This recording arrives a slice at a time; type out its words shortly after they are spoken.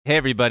Hey,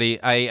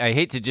 everybody. I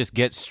hate to just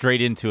get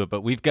straight into it,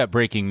 but we've got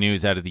breaking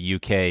news out of the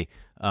UK.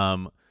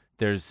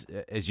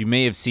 As you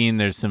may have seen,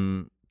 there's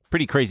some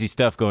pretty crazy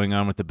stuff going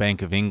on with the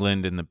Bank of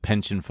England and the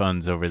pension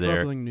funds over there.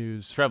 Troubling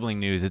news. Troubling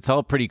news. It's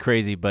all pretty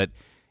crazy, but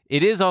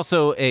it is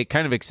also a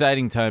kind of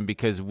exciting time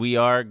because we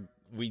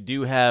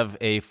do have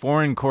a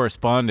foreign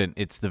correspondent.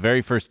 It's the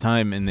very first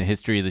time in the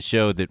history of the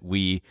show that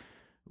we've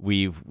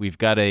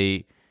got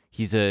a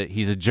he's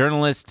a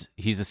journalist.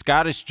 He's a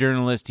Scottish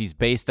journalist. He's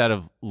based out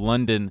of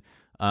London.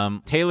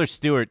 Taylor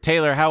Stewart.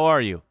 Taylor, how are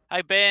you?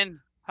 Hi, Ben.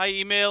 Hi,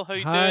 Email. How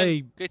you Hi.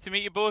 doing? Great to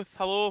meet you both.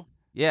 Hello.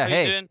 Yeah, How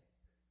hey. you doing?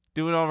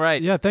 Doing all right.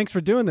 Yeah, thanks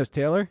for doing this,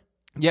 Taylor.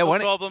 Yeah, No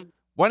problem.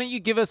 why don't you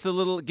give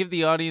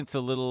the audience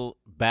a little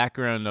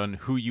background on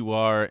who you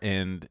are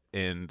and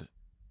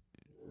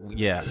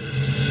yeah.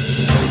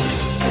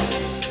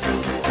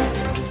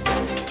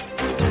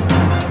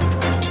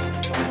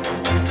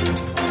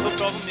 No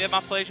problem. Yeah,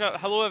 my pleasure.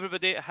 Hello,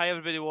 everybody. Hi,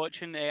 everybody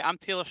watching. I'm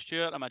Taylor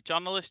Stewart. I'm a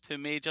journalist who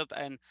majored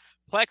in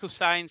political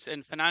science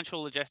and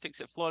financial logistics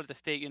at Florida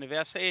State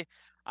University.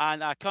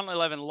 And I currently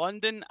live in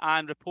London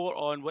and report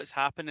on what's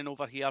happening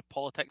over here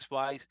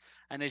politics-wise.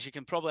 And as you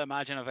can probably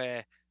imagine,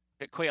 I've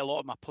got quite a lot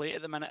on my plate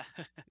at the minute.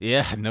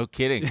 Yeah, no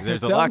kidding.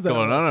 There's a lot Sounds that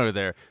going way. on over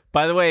there.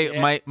 By the way,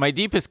 Yeah. my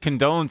deepest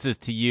condolences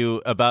to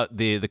you about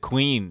the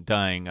Queen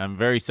dying. I'm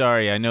very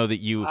sorry. I know that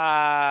you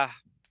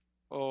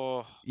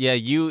Oh, yeah,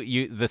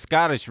 you the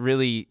Scottish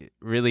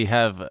really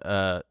have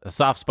a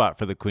soft spot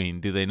for the Queen,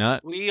 do they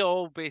not? we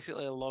all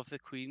basically love the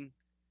Queen.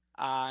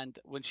 And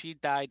when she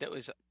died, it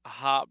was a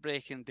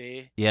heartbreaking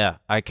day. Yeah,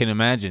 I can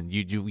imagine.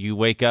 You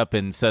wake up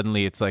and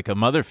suddenly it's like a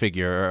mother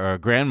figure or a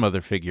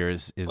grandmother figure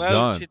is Well,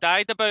 gone. she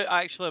died about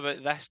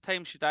this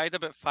time. She died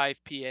about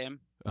 5 p.m.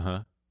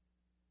 Uh-huh.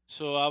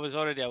 So I was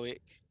already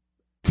awake.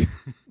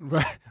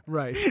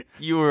 Right.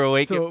 You were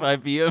awake So- at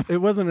 5 p.m.? It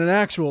wasn't an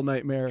actual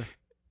nightmare,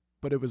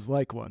 but it was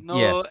like one.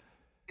 No,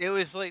 it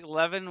was like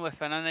living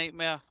within a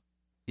nightmare.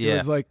 It Yeah.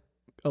 was like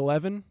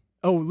 11.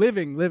 Oh,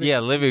 living. Yeah,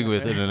 living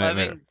within a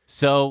nightmare. Living.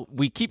 So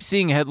we keep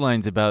seeing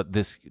headlines about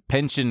this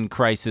pension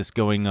crisis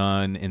going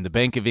on in the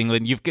Bank of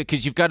England.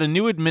 Because you've got a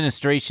new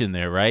administration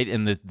there, right?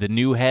 And the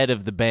new head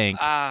of the bank.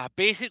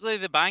 Basically,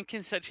 the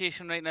banking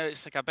situation right now,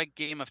 it's like a big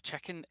game of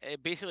chicken.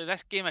 Basically,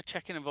 this game of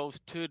chicken involves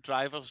two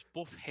drivers,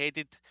 both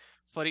headed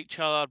for each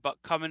other,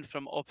 but coming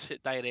from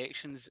opposite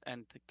directions.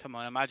 And come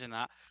on, imagine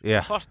that.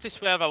 Yeah. The first to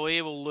swerve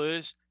away will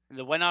lose, and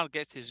the winner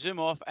gets to zoom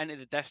off into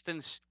the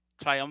distance,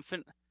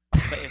 triumphant.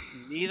 But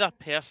if neither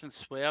person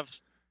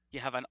swerves, you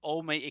have an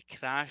almighty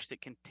crash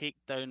that can take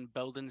down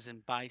buildings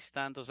and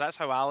bystanders. That's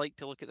how I like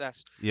to look at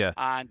this. Yeah.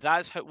 And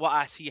that's what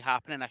I see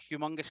happening, a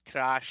humongous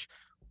crash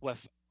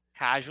with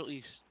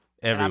casualties.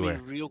 Everywhere. And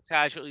I mean real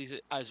casualties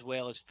as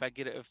well as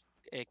figurative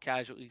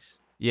casualties.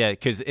 Yeah,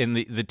 because in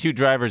the two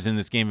drivers in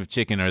this game of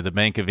chicken are the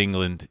Bank of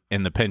England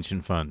and the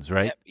pension funds,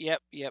 right?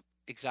 Yep,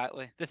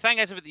 exactly. The thing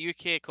is about the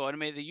UK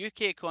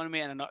economy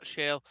in a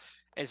nutshell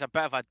is a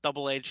bit of a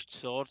double-edged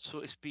sword,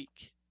 so to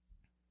speak,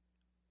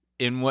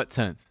 In what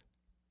sense?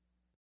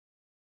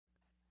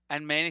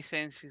 in many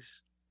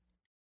senses.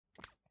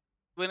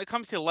 When it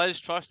comes to Liz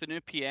Truss, the new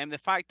PM, the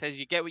fact is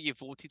you get what you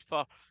voted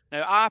for.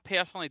 Now, I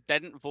personally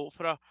didn't vote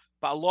for her,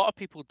 but a lot of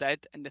people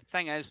did, and the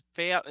thing is,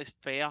 fair is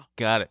fair.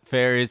 Got it.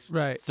 Fair is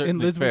Right. In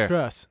certainly Liz fair. we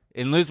trust.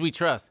 In Liz we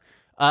trust.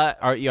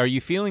 Are you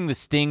feeling the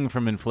sting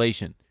from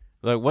inflation?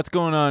 Like, what's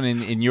going on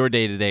in your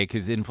day to day?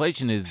 Because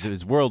inflation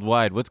is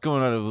worldwide. What's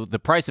going on? The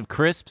price of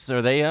crisps,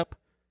 are they up?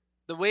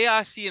 The way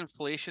I see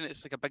inflation,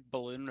 it's like a big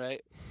balloon,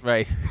 right?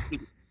 Right.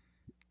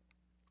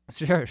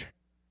 Sure.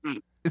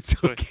 It's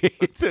Sorry. okay.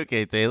 It's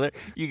okay, Taylor.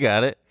 You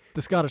got it.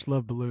 The Scottish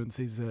love balloons.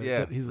 He's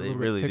Yeah, he's a they little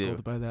really bit do.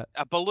 tickled by that.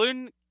 A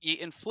balloon, you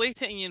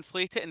inflate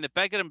it, and the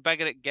bigger and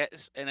bigger it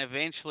gets, and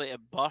eventually it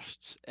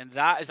bursts, and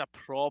that is a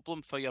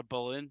problem for your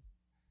balloon.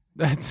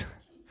 That's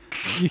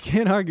you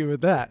can't argue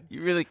with that.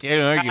 You really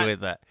can't argue Can't- with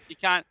that. You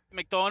can't.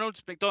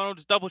 McDonald's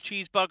double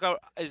cheeseburger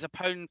is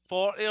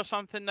 £1.40 or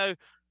something now.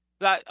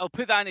 That I'll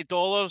put that into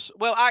dollars.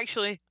 Well,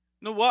 actually, you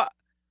know what?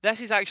 This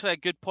is actually a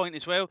good point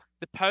as well.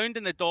 The pound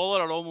and the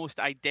dollar are almost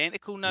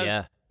identical now.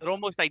 Yeah. They're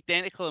almost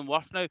identical in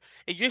worth now.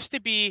 It used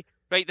to be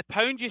right. The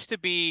pound used to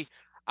be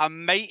a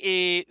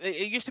mighty.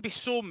 It used to be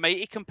so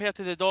mighty compared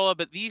to the dollar,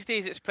 but these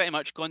days it's pretty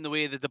much gone the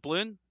way of the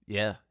doubloon.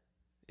 Yeah.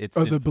 It's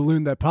Oh, the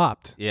balloon that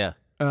popped. yeah.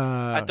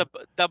 A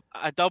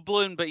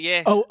doubloon, but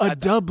yes. Oh, a a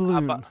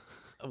doubloon. bu-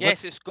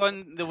 Yes, it's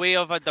gone the way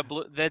of the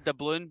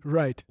doubloon.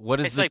 Right. What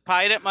is It's the like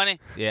pirate money.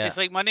 yeah? It's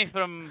like money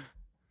from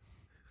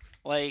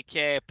like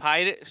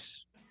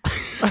pirates.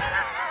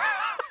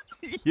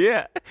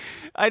 Yeah.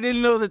 I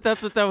didn't know that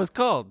that's what that was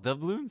called.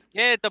 Doubloons?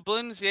 Yeah,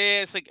 doubloons.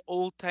 Yeah, it's like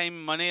old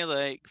time money,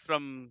 like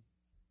from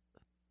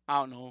I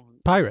don't know,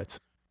 Pirates.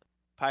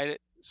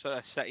 pirate sort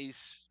of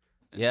cities.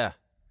 Yeah.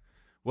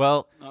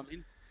 Well, Know what I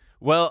mean?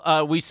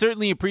 Well, we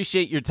certainly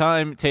appreciate your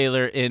time,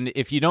 Taylor. And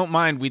if you don't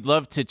mind, we'd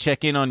love to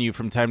check in on you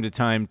from time to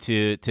time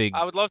to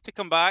I would love to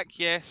come back.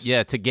 Yes.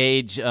 yeah, to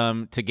get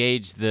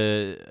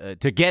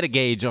a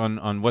gauge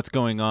on what's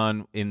going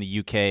on in the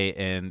UK.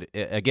 And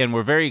again,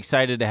 we're very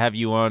excited to have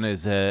you on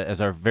as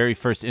our very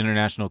first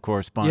international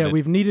correspondent. Yeah,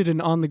 we've needed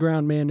an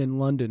on-the-ground man in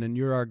London, and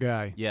you're our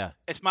guy. Yeah,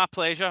 It's my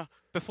pleasure.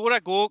 Before I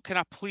go, can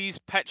I please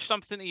pitch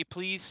something to you,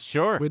 please?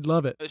 sure. We'd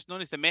love it. It's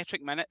known as the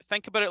metric minute.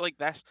 Think about it like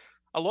this.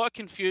 A lot of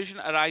confusion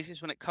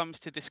arises when it comes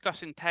to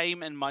discussing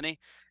time and money.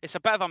 It's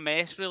a bit of a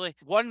mess, really.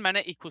 1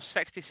 minute equals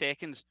 60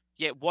 seconds,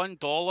 yet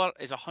 $1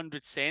 is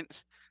 100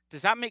 cents.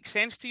 Does that make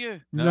sense to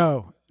you?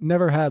 No,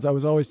 never has. I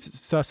was always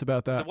sus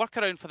about The that.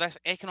 workaround for this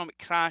economic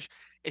crash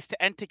is to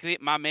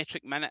integrate my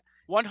metric minute.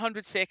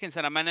 100 seconds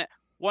in a minute,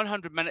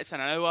 100 minutes in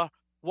an hour,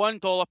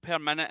 $1 per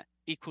minute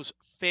equals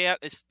fair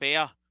is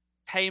fair.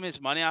 Time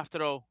is money,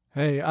 after all.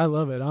 Hey, I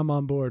love it. I'm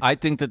on board. I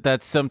think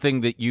that's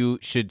something that you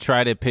should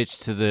try to pitch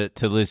to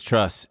Liz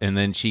Truss, and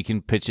then she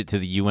can pitch it to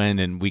the UN,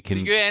 and we The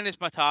can. UN is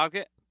my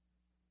target.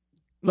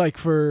 Like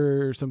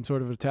for some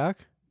sort of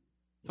attack?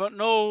 But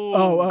no.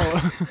 Oh.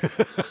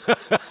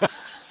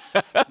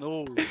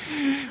 No.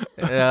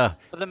 Yeah,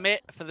 For the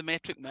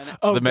metric minute.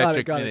 Oh, the got metric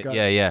it, got minute. it, got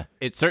Yeah, it. yeah.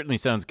 It certainly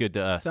sounds good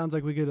to us. Sounds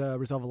like we could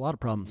resolve a lot of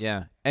problems.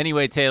 Yeah.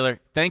 Anyway, Taylor,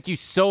 thank you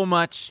so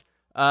much.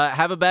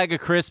 Have a bag of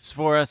crisps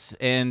for us,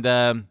 and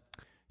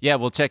yeah,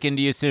 we'll check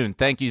into you soon.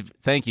 Thank you.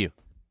 Thank you.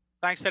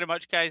 Thanks very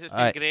much, guys. It's been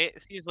All right. great.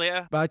 See you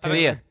later. Bye, Taylor.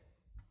 See ya.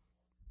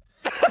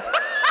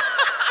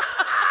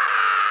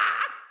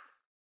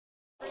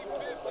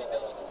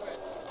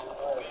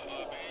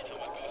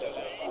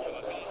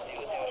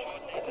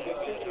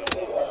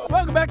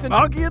 Welcome back to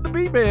Honky at the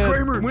Beat Band.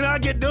 Kramer, when I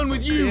get done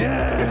with you,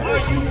 are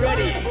you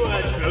ready for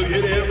a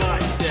trillionaire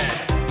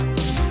mindset?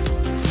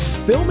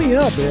 Fill me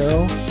up,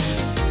 Arrow.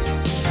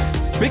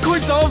 Bitcoin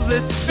solves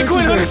this.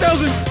 Bitcoin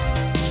 100,000.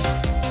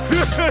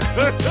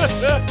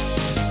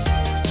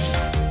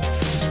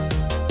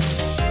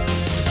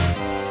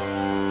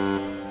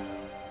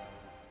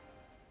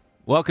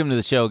 Welcome to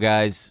the show,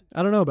 guys.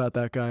 I don't know about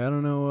that guy. I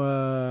don't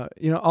know.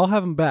 I'll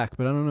have him back,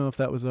 but I don't know if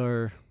that was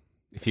our.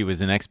 If he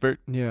was an expert,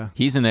 Yeah.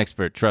 he's an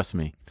expert. Trust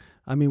me.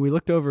 I mean, we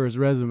looked over his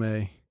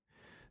resume.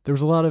 There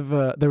was a lot of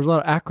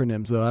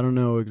acronyms, though. I don't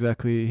know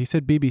exactly. He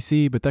said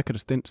BBC, but that could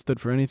have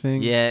stood for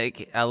anything. Yeah,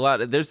 a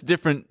lot. There's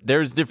different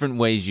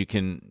ways you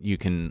can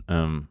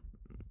define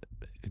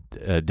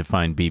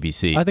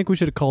BBC. I think we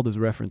should have called his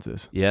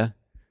references. Yeah.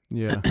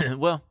 Yeah.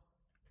 Well,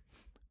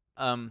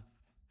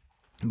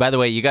 by the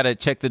way, you got to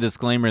check the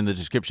disclaimer in the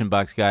description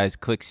box, guys.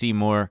 Click see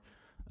more.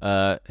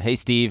 Hey,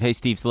 Steve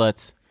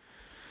Sluts.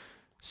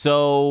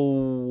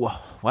 So,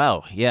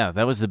 wow, yeah,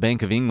 that was the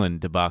Bank of England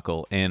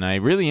debacle, and I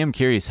really am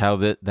curious how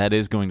that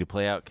is going to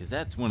play out, because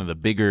that's one of the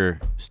bigger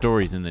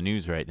stories in the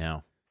news right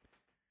now.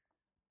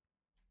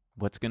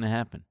 What's going to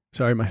happen?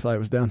 Sorry, my flight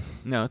was down.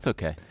 No, it's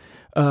okay.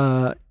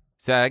 Uh,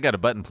 See, I got a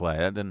button fly.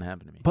 That doesn't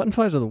happen to me. button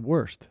flies are the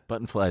worst.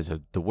 Button flies are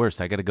the worst.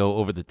 I got to go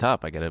over the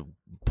top. I got to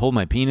pull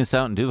my penis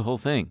out and do the whole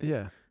thing.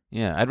 Yeah.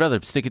 Yeah, I'd rather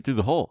stick it through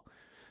the hole.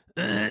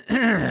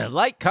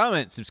 Like,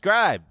 comment,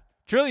 subscribe.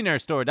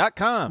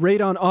 TrillionaireStore.com.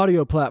 Rate on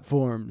audio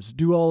platforms.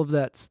 Do all of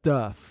that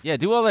stuff. Yeah,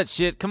 do all that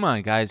shit. Come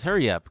on, guys.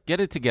 Hurry up. Get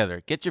it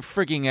together. Get your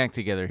freaking act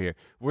together here.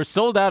 We're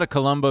sold out of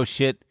Columbo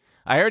shit.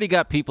 I already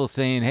got people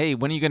saying, hey,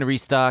 when are you going to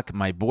restock?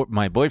 My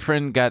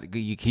boyfriend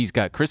he's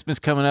got Christmas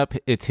coming up.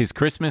 It's his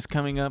Christmas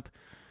coming up.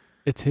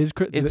 It's his.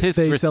 It's his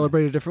They Christmas.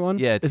 celebrate a different one.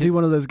 Yeah, it's is he his-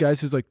 one of those guys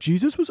who's like,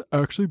 Jesus was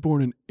actually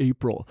born in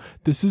April?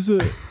 This is a,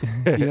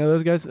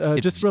 those guys.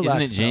 Just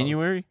relax. Isn't it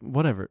January? fellas.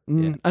 Whatever.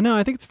 Yeah. I know.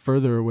 I think it's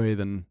further away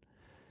than.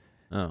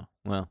 Oh,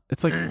 well,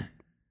 It's like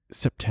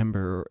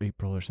September or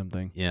April or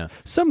something. yeah.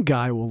 Some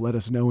guy will let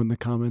us know in the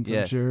comments.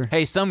 Yeah. I'm sure.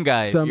 Hey, some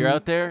guy, if Some- you're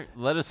out there,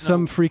 let us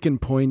Some know. freaking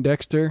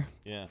Poindexter.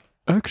 Yeah.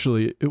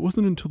 Actually, it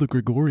wasn't until the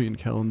Gregorian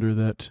calendar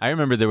that. I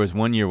remember there was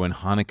one year when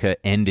Hanukkah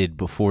ended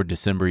before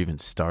December even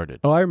started.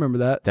 Oh, I remember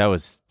that.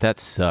 That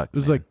sucked. It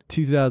was man. like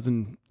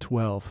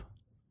 2012.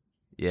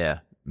 Yeah,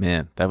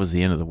 man, that was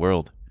the end of the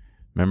world.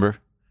 Remember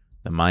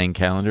the Mayan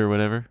calendar or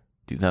whatever?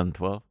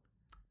 2012.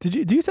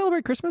 Do you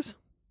celebrate Christmas?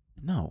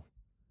 No,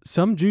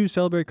 Some Jews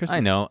celebrate Christmas. I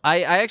know.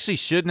 I actually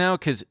should now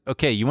because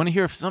okay, you want to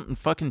hear something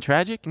fucking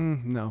tragic?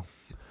 No.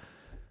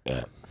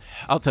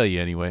 I'll tell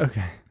you anyway.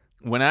 Okay.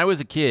 When I was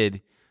a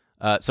kid,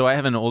 so I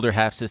have an older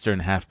half sister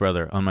and half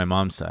brother on my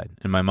mom's side,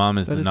 and my mom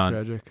is That the is non.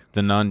 tragic.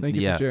 The non, Thank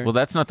you for yeah. sharing. Well,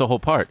 that's not the whole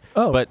part.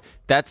 Oh. But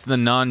that's the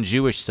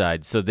non-Jewish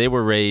side. So they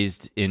were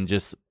raised in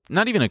just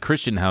not even a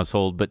Christian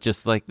household, but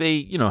just like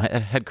they,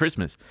 had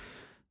Christmas.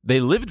 They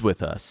lived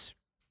with us,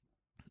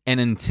 and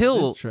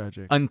until It's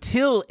tragic.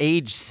 until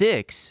age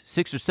 6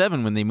 or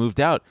 7, when they moved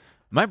out,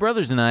 my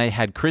brothers and I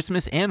had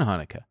Christmas and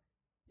Hanukkah.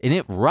 And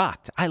it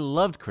rocked. I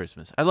loved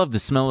Christmas. I loved the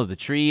smell of the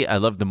tree. I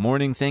loved the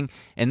morning thing.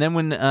 And then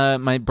when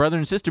my brother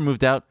and sister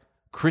moved out,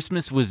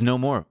 Christmas was no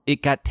more.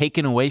 It got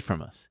taken away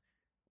from us.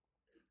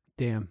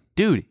 Damn.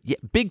 Dude, yeah,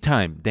 big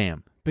time,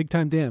 damn. Big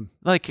time damn.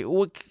 Like,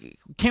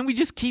 can't we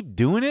just keep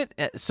doing it?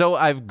 So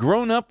I've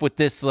grown up with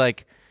this,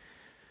 like,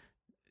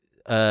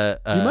 You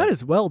might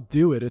as well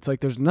do it. It's like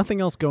there's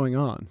nothing else going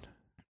on.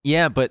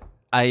 Yeah, but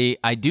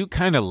I do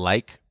kind of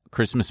like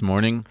Christmas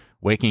morning,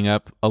 waking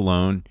up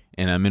alone,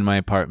 and I'm in my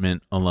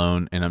apartment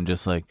alone, and I'm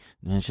just like,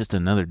 it's just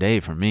another day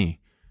for me.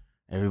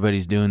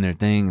 Everybody's doing their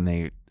thing, and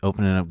they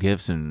opening up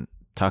gifts and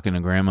talking to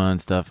grandma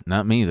and stuff.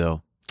 Not me,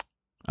 though.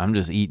 I'm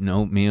just eating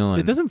oatmeal. And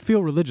It doesn't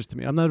feel religious to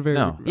me. I'm not a very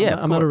of I'm not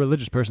a course.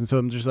 religious person, so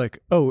I'm just like,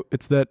 oh,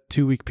 it's that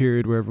 2-week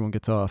period where everyone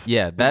gets off.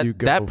 Yeah, You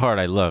go that part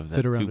I love. sit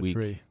that around 2 a week.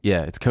 tree.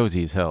 Yeah, it's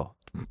cozy as hell.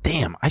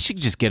 Damn, I should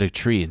just get a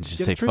tree and just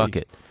Get a say tree. fuck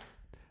it.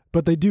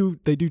 But they do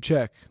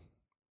check.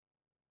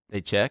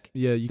 They check.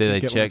 Yeah, you Do can they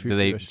get one check? if you're Do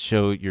they Jewish.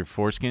 show your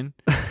foreskin?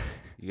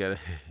 You gotta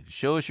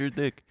show us your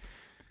dick.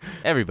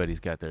 Everybody's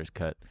got theirs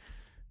cut.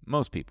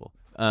 Most people.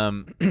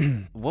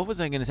 What was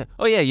I gonna say?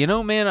 Oh yeah,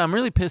 man, I'm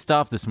really pissed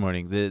off this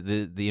morning.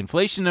 The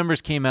inflation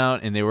numbers came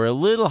out and they were a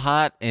little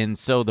hot, and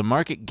so the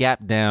market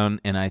gapped down.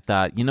 And I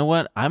thought, you know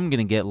what? I'm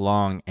gonna get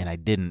long, and I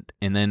didn't.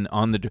 And then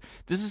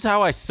this is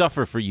how I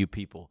suffer for you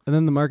people. And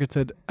then the market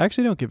said, I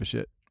actually don't give a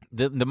shit.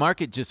 The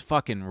market just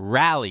fucking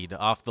rallied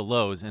off the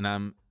lows, and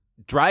we're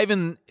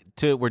driving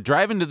to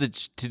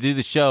do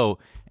the show,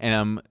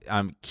 and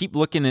I'm keep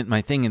looking at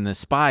my thing, and the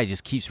SPY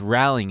just keeps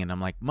rallying, and I'm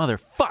like,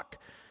 motherfuck,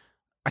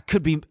 I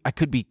could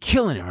be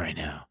killing it right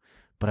now,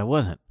 but I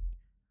wasn't.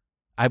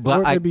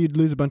 Or maybe you'd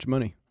lose a bunch of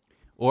money.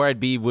 Or would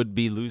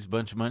be lose a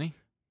bunch of money.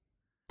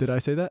 Did I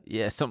say that?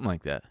 Yeah, something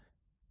like that.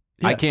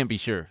 Yeah. I can't be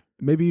sure.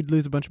 Maybe you'd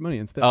lose a bunch of money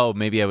instead. Oh,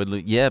 maybe I would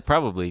lose. Yeah,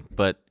 probably,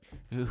 but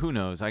who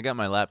knows? I got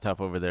my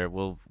laptop over there.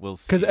 We'll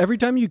see. Because every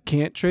time you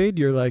can't trade,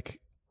 you're like,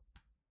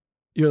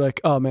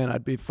 oh man,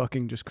 I'd be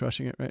fucking just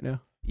crushing it right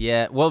now.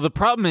 Yeah, well, the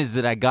problem is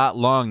that I got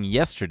long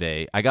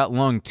yesterday. I got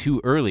long too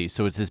early,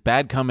 so it's this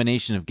bad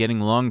combination of getting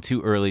long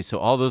too early, so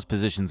all those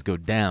positions go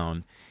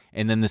down,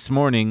 and then this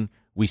morning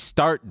we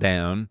start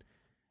down,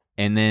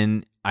 and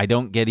then I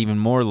don't get even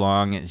more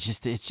long. It's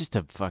just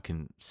a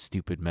fucking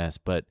stupid mess.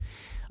 But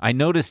I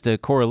noticed a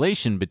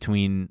correlation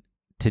between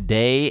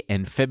today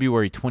and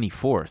February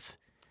 24th.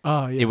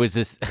 Oh yeah. It was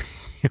this,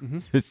 it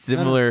was this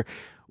similar.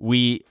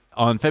 We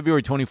on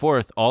February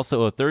 24th,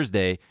 also a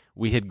Thursday,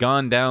 we had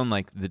gone down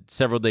like the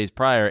several days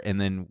prior, and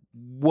then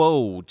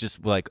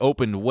just like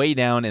opened way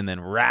down and then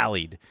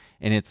rallied,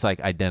 and it's like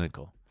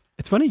identical.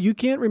 It's funny, you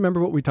can't remember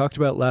what we talked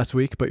about last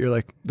week, but you're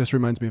like, this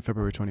reminds me of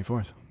February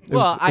 24th.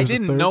 I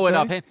didn't know it Thursday?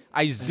 offhand.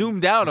 I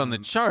zoomed out on the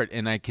chart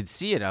and I could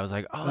see it. I was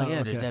like, oh yeah,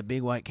 okay. there's that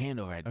big white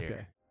candle right there.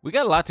 Okay. We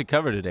got a lot to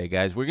cover today,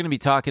 guys. We're going to be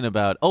talking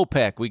about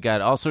OPEC. We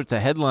got all sorts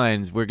of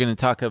headlines. We're going to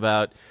talk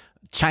about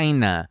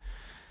China.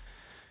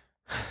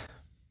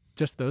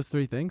 Just those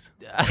three things?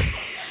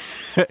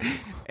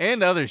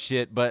 And other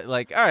shit, but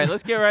like, all right,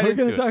 let's get right We're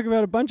into going it. to talk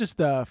about a bunch of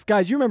stuff.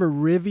 Guys, you remember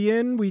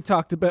Rivian?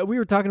 We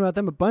were talking about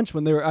them a bunch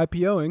when they were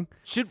IPOing.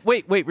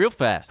 Wait, real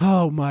fast.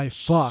 Oh my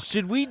fuck.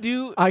 Should we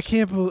do? I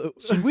can't believe.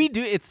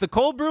 It's the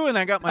cold brew, and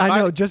I got my. I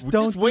know, vit- just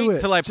don't wait do it.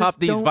 until I pop Just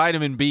these don't-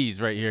 vitamin B's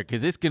right here,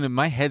 because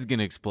my head's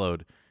gonna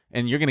explode,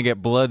 and you're gonna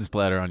get blood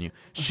splatter on you.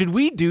 Should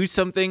we do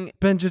something?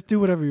 Ben, just do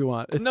whatever you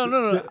want.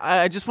 No.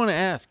 I just want to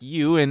ask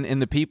you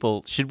and the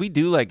people. Should we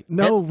do like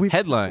We've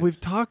headlines? We've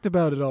talked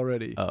about it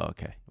already. Oh,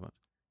 okay. Well,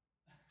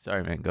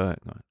 sorry, man. Go ahead.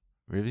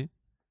 Rivian?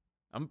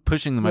 I'm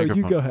pushing the No, you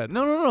microphone. go ahead.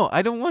 No.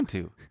 I don't want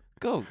to.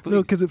 Go, please.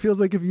 No, because it feels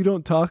like if you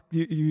don't talk,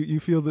 you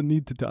feel the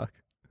need to talk.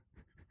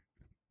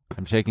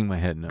 I'm shaking my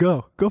head.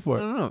 No. Go for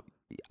it. No.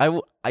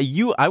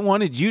 I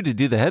wanted you to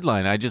do the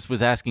headline. I just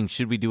was asking,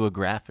 should we do a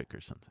graphic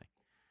or something?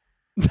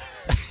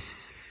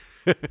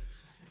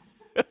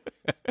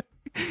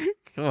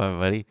 Come on,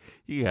 buddy.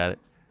 You got it.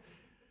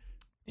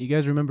 You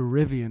guys remember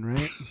Rivian,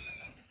 right?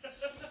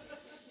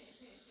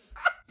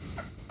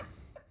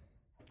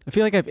 I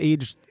feel like I've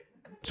aged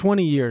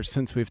 20 years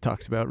since we've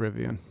talked about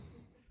Rivian.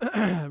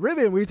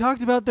 Rivian, we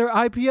talked about their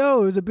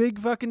IPO. It was a big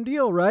fucking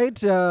deal, right?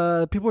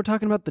 People were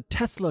talking about the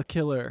Tesla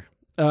killer.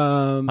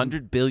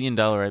 $100 billion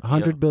IPO.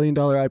 $100 billion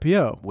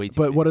IPO. Way too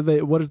but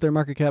big. what is their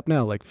market cap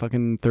now? Like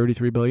fucking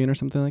 33 billion or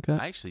something like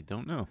that? I actually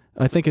don't know.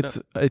 I think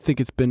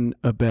it's been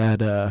a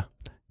bad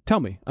tell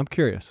me. I'm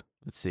curious.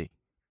 Let's see.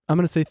 I'm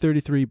going to say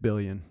 33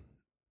 billion.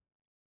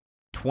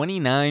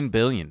 29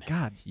 billion.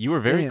 God. You were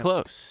very damn.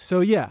 close. So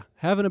yeah,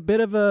 having a bit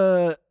of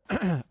a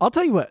I'll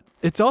tell you what.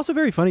 It's also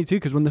very funny too,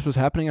 because when this was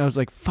happening, I was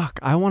like, "Fuck,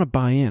 I want to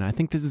buy in. I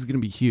think this is going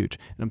to be huge,"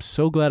 and I'm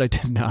so glad I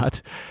did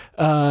not.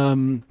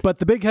 But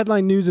the big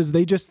headline news is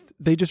they just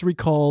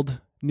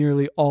recalled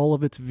nearly all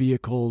of its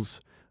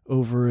vehicles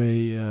over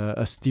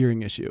a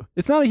steering issue.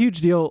 It's not a huge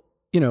deal,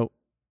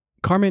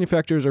 Car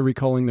manufacturers are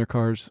recalling their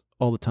cars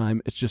all the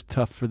time. It's just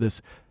tough for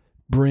this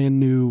brand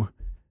new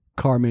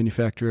car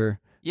manufacturer.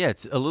 Yeah,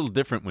 it's a little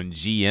different when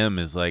GM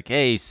is like,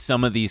 hey,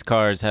 some of these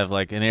cars have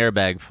like an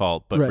airbag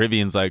fault, but Right.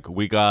 Rivian's like,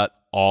 we got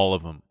all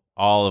of them.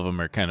 All of them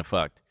are kind of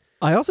fucked.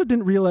 I also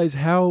didn't realize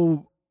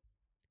how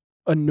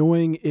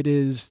annoying it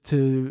is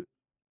to.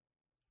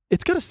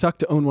 It's gotta suck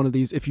to own one of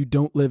these if you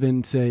don't live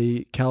in,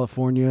 say,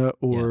 California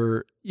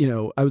or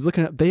I was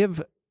looking at they have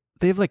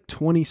like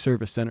 20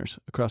 service centers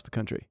across the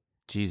country.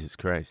 Jesus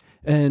Christ.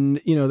 And,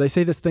 you know, they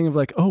say this thing of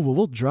like, oh, well,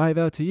 we'll drive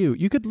out to you.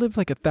 You could live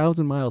like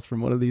 1,000 miles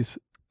from one of these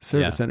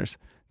service centers.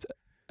 It's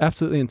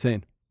absolutely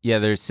insane. Yeah,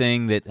 they're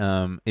saying that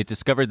it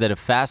discovered that a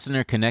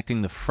fastener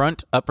connecting the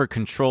front upper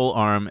control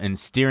arm and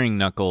steering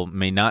knuckle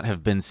may not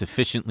have been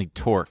sufficiently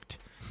torqued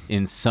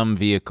in some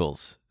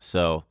vehicles.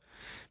 So,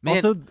 man,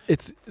 Also,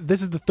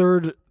 this is the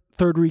third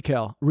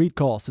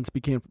recall since it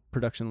became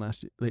production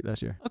late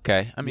last year.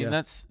 okay. I mean, Yeah.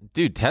 that's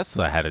dude.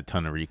 Tesla had a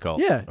ton of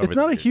recall. Yeah, over it's the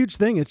not a years. huge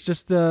thing. It's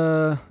just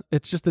another.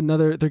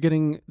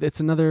 It's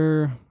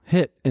another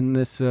hit in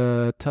this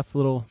tough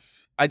little.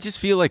 I just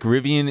feel like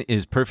Rivian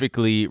is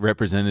perfectly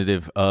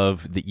representative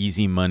of the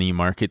easy money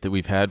market that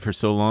we've had for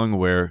so long,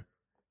 where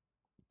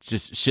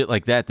just shit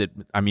like that.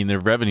 I mean, their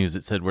revenues,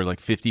 it said, were like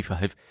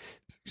 55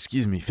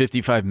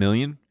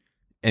 million,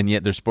 and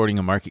yet they're sporting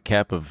a market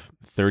cap of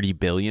 30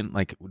 billion.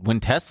 Like when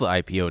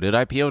Tesla IPO'd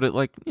at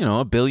like, you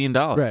know, $1 billion.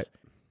 Right.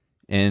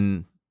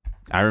 And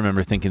I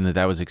remember thinking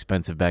that was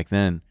expensive back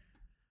then.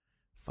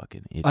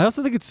 Fucking idiot. I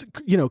also think it's,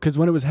 you know, because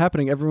when it was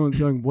happening, everyone was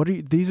going, "What are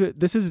you?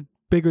 This is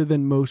bigger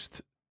than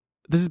most.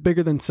 This is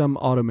bigger than some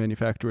auto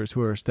manufacturers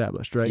who are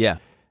established, right?" Yeah.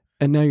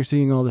 And now you're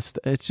seeing all this.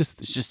 It's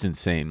just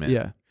insane, man.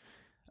 yeah.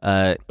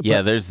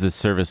 Yeah, there's the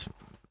service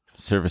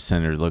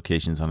center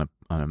locations on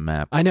a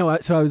map. I know.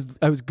 So I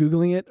was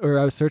Googling it, or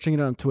I was searching it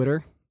on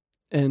Twitter,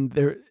 and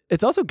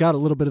it's also got a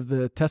little bit of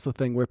the Tesla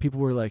thing where people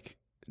were like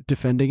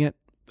defending it.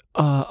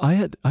 I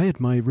had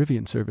my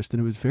Rivian serviced, and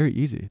it was very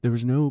easy. There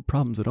was no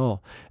problems at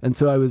all. And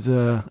so I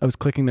was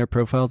clicking their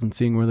profiles and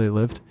seeing where they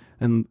lived.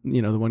 And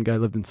you know, the one guy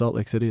lived in Salt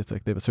Lake City. It's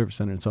like they have a service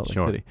center in Salt Lake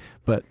Sure. City.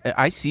 But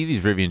I see these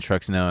Rivian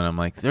trucks now, and I'm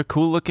like, they're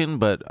cool looking,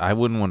 but I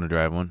wouldn't want to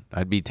drive one.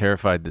 I'd be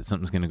terrified that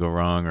something's going to go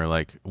wrong, or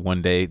like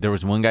one day there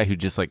was one guy who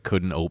just like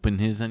couldn't open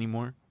his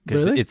anymore.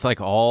 'Cause Really? it's like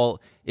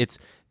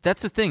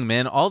that's the thing,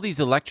 man. All these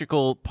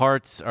electrical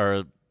parts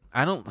are.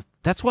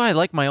 That's why I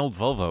like my old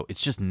Volvo.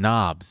 It's just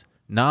knobs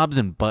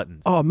and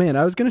buttons. oh man,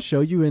 I was gonna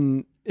show you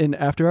in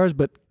after hours,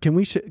 but can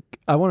we?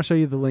 I want to show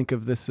you the link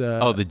of this.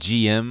 The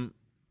GM.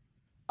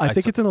 I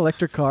think it's an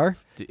electric car.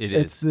 It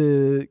It's is.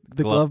 the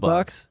glove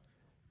box.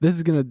 This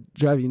is gonna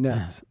drive you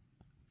nuts.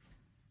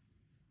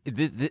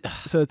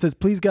 So it says,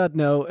 "Please God,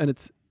 no," and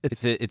it's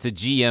It's a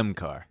GM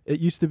car. It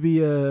used to be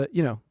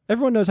you know,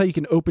 everyone knows how you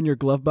can open your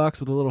glove box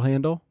with a little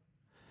handle.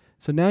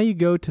 So now you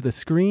go to the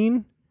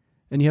screen,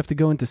 and you have to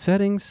go into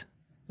settings,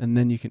 and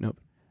then you can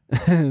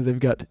open. They've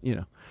got, you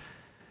know.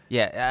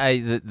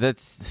 Yeah,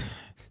 that's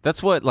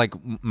what, like,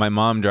 my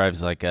mom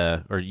drives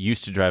or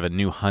used to drive a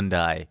new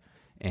Hyundai,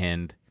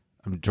 and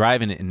I'm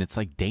driving it, and it's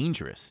like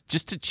dangerous.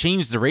 Just to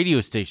change the radio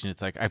station,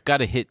 it's like I've got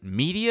to hit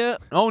media.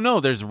 Oh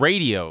no, there's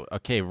radio.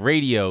 Okay,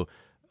 radio.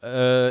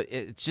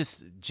 It's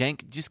just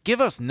jank. Just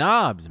give us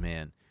knobs,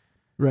 man.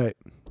 Right.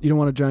 You don't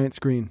want a giant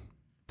screen.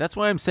 That's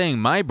why I'm saying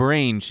my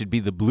brain should be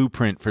the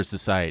blueprint for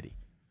society.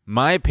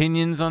 My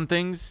opinions on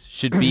things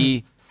should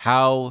be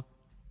how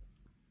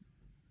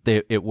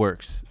it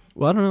works.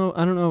 Well, I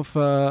don't know if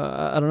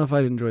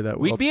I'd enjoy that.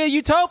 We'd be a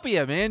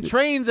utopia, man.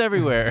 Trains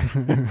everywhere.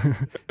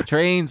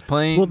 Trains,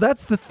 planes. Well,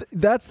 there's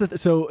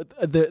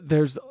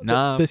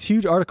Knobs. this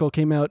huge article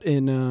came out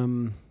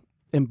in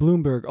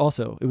Bloomberg.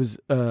 Also, it was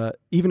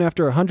even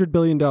after $100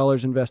 billion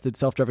invested,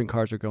 self-driving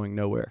cars are going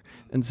nowhere.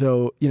 And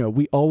so, you know,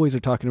 we always are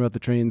talking about the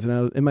trains.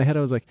 And in my head,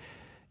 I was like,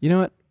 you know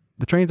what?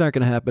 The trains aren't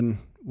going to happen.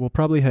 We'll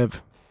probably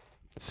have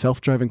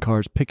self-driving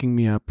cars picking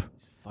me up.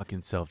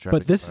 Fucking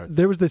self-driving But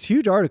there was this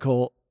huge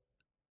article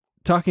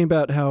talking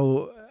about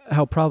how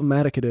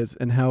problematic it is,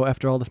 and how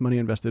after all this money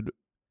invested,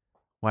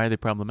 Why are they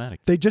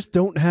problematic? they just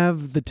don't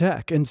have the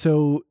tech. And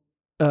so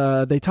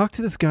they talked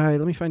to this guy.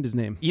 Let me find his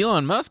name.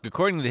 Elon Musk,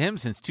 according to him,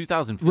 since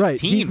 2015, Right,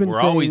 he's been we're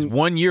always saying-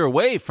 1 year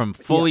away from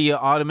fully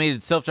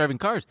automated self-driving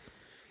cars.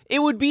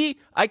 It would be,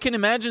 I can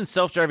imagine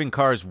self-driving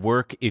cars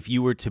work if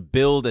you were to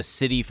build a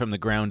city from the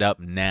ground up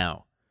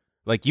now.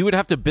 Like, you would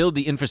have to build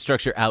the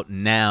infrastructure out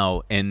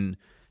now and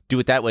do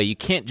it that way. You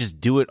can't just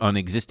do it on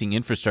existing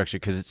infrastructure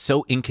because it's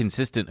so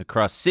inconsistent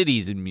across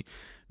cities and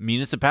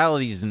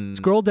municipalities and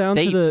Scroll down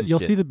to states and you'll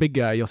shit. see the big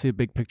guy. You'll see a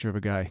big picture of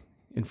a guy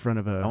in front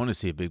of I a. want to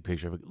see a big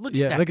picture of it. Look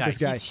Yeah, at that look guy. at this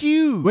guy. He's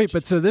huge. Wait,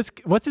 but so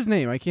what's his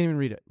name? I can't even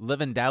read it.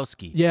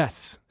 Lewandowski.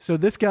 Yes. So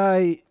this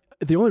guy,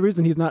 the only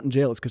reason he's not in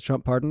jail is because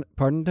Trump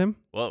pardoned him.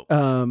 Whoa. the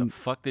Um,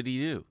 fuck did he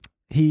do?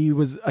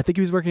 I think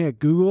he was working at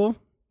Google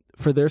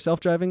for their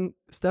self-driving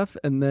stuff,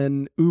 and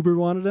then Uber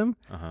wanted him,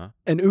 Uh-huh.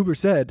 and Uber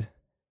said,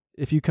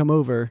 "If you come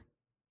over,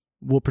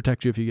 we'll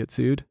protect you if you get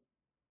sued."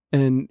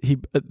 And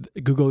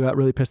Google got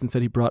really pissed and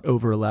said he brought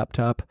over a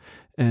laptop,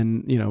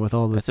 and you know, with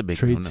all the That's a big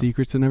trade no-no.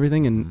 secrets and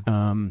everything,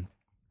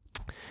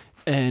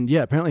 and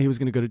yeah, apparently he was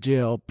going to go to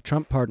jail.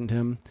 Trump pardoned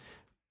him.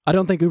 I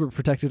don't think Uber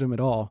protected him at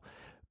all.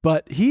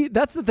 But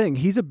that's the thing.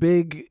 He's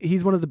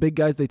one of the big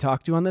guys they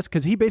talked to on this,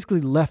 because he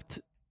basically left.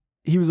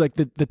 He was like,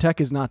 the tech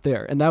is not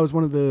there. And that was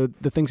one of the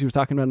things he was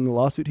talking about in the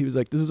lawsuit. He was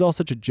like, this is all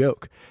such a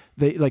joke.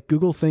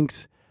 Google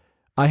thinks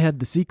I had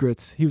the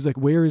secrets. He was like,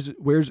 where's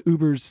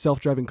Uber's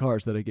self-driving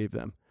cars that I gave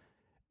them?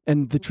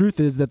 And the truth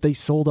is that they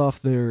sold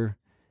off their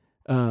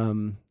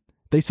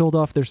They sold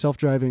off their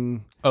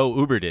self-driving. Oh,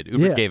 Uber did.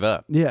 Uber Yeah. gave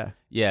up. Yeah.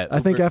 Yeah. I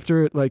think Uber-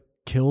 after it like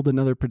killed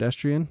another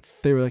pedestrian,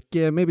 they were like,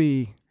 yeah,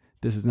 maybe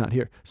this is not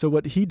here. So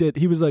what he did,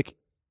 he was like,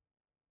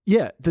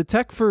 yeah, the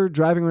tech for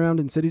driving around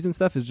in cities and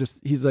stuff is just,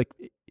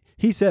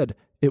 he said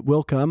it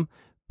will come,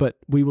 but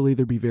we will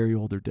either be very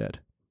old or dead.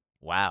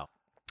 Wow.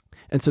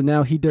 And so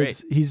now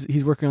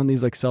he's working on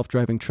these like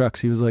self-driving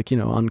trucks. He was like,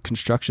 on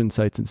construction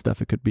sites and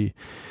stuff, it could be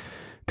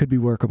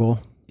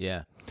workable.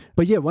 Yeah.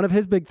 But yeah, one of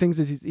his big things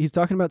is he's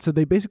talking about, so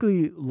they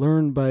basically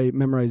learn by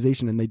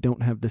memorization and they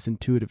don't have this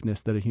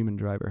intuitiveness that a human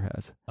driver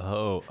has.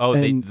 Oh,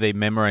 And- they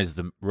memorize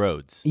the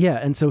roads. Yeah,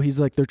 and so he's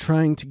like they're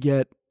trying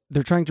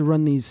to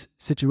run these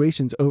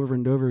situations over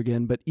and over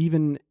again, but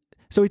even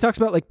so he talks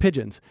about like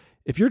pigeons.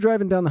 If you're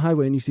driving down the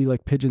highway and you see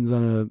like pigeons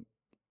on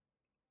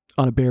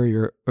a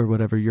barrier or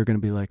whatever, you're going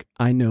to be like,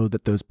 I know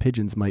that those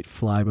pigeons might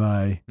fly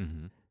by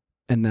Mm-hmm.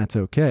 and that's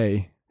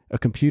okay. A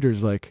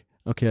computer's like,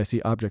 okay, I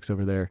see objects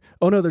over there.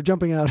 Oh no, they're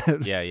jumping out.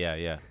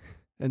 Yeah.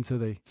 And so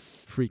they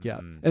freak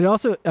out. Mm. And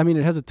also, I mean,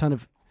 it has a ton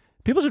of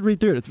people should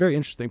read through it. It's very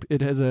interesting. It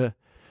has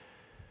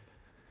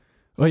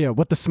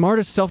what the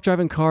smartest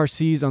self-driving car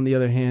sees, on the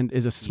other hand,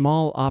 is a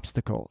small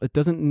obstacle. It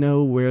doesn't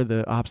know where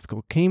the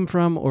obstacle came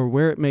from or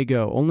where it may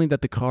go, only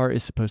that the car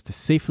is supposed to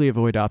safely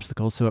avoid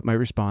obstacles, so it might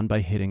respond by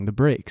hitting the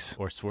brakes.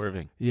 Or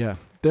swerving. Yeah.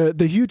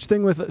 The huge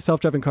thing with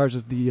self-driving cars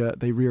is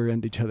they rear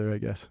end each other, I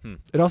guess.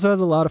 It also has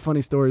a lot of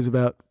funny stories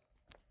about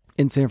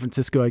in San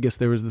Francisco. I guess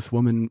there was this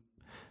woman.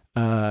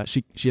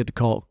 She had to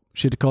call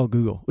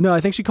Google. No,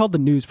 I think she called the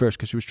news first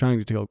because she was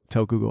trying to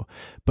tell Google.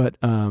 But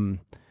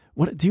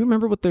what do you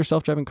remember what their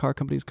self-driving car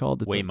company is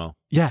called? Waymo.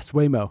 Yes,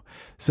 Waymo.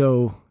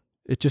 So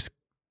it just,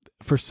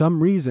 for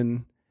some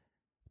reason,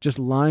 just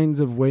lines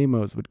of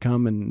Waymos would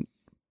come and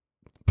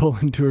pull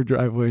into her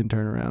driveway and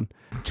turn around.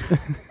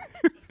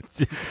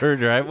 Just her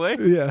driveway?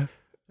 Yeah.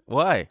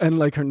 Why? And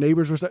like her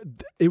neighbors were,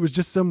 it was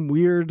just some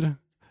weird,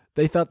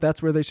 they thought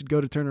that's where they should go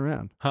to turn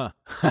around. Huh.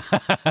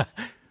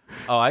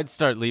 Oh, I'd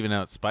start leaving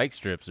out spike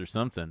strips or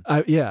something.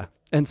 Yeah.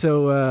 And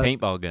so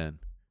Paintball gun.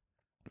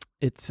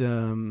 it's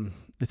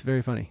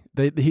very funny.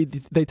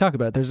 They talk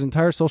about it. There's an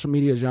entire social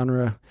media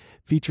genre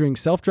featuring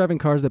self-driving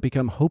cars that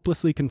become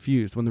hopelessly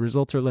confused. When the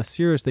results are less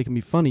serious, they can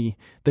be funny.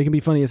 They can be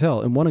funny as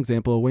hell. In one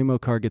example, a Waymo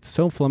car gets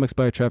so flummoxed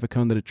by a traffic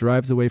cone that it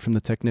drives away from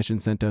the technician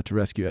sent out to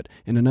rescue it.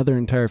 In another,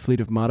 entire fleet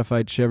of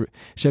modified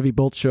Chevy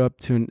Bolts show up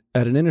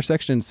at an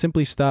intersection and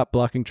simply stop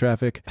blocking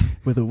traffic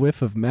with a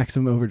whiff of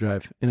maximum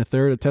overdrive. In a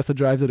third, a Tesla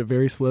drives at a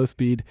very slow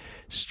speed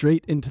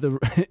straight into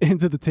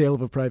the tail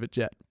of a private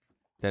jet.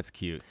 That's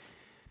cute.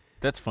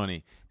 That's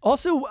funny.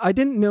 Also, I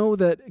didn't know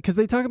that, because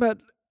they talk about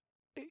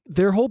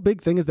their whole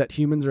big thing is that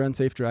humans are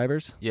unsafe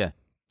drivers. Yeah.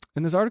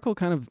 And this article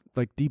kind of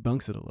like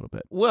debunks it a little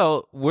bit.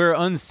 Well, we're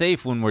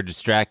unsafe when we're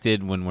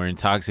distracted, when we're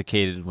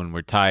intoxicated, when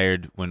we're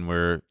tired, when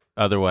we're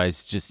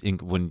otherwise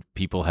when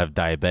people have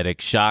diabetic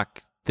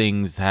shock,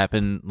 things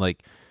happen,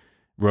 like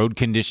road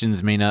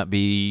conditions may not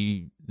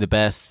be the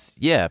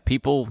best. Yeah,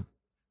 people,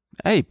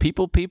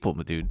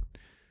 dude.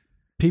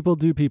 People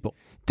do people.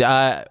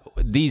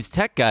 These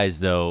tech guys,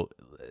 though,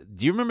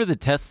 do you remember the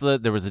Tesla?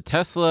 There was a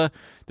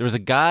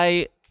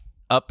guy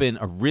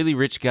a really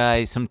rich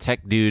guy, some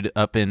tech dude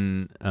up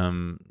in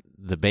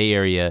the Bay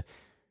Area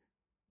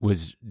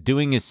was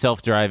doing his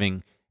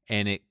self-driving,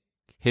 and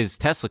his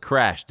Tesla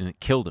crashed and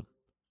it killed him.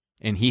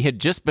 And he had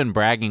just been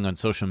bragging on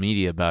social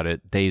media about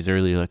it days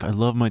earlier, like, I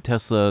love my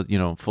Tesla,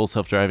 full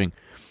self-driving.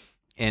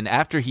 And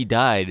after he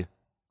died,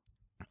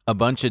 a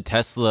bunch of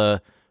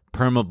Tesla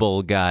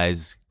permabull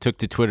guys took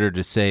to Twitter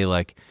to say,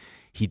 like,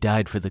 he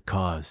died for the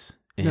cause.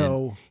 And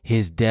No.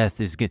 his death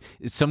is good.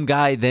 Some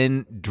guy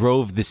then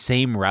drove the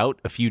same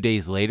route a few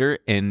days later,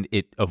 and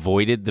it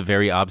avoided the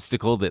very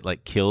obstacle that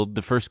like killed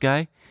the first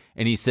guy.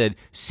 And he said,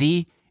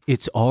 "See,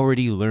 it's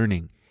already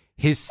learning."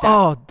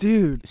 Oh,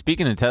 dude.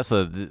 Speaking of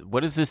Tesla,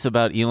 what is this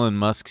about Elon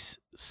Musk's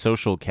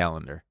social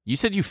calendar? You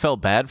said you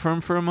felt bad for him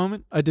for a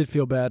moment. I did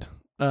feel bad.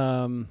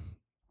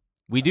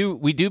 We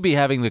do be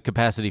having the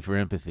capacity for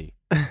empathy.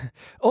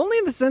 Only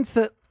in the sense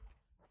that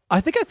I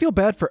think I feel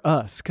bad for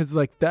us, because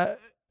like that.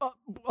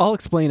 I'll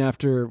explain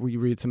after we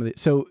read some of the.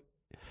 So,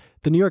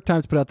 the New York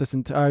Times put out this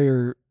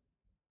entire.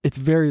 It's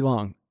very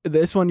long.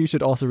 This one you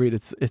should also read.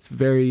 It's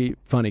very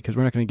funny because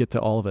we're not going to get to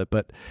all of it.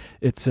 But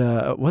it's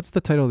what's the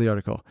title of the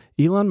article?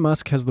 Elon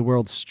Musk has the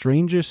world's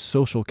strangest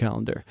social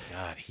calendar.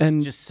 God,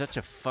 he's just such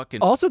a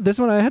fucking. Also, this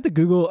one I had to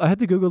Google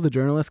the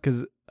journalist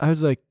because I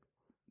was like,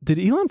 did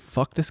Elon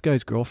fuck this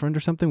guy's girlfriend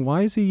or something?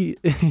 Why is he?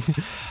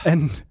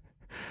 And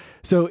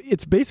so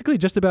it's basically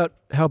just about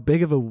how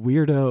big of a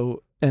weirdo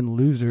and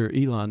loser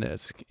Elon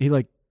is. He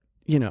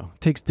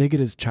takes dig at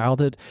his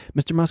childhood.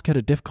 Mr. Musk had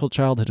a difficult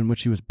childhood in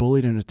which he was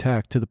bullied and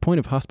attacked to the point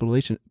of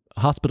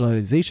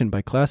hospitalization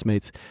by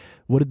classmates.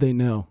 What did they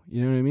know?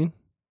 You know what I mean?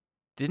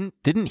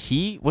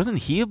 Wasn't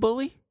he a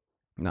bully?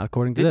 Not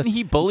according to Didn't this.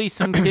 he bully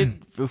some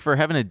kid for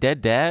having a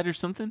dead dad or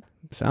something?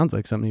 Sounds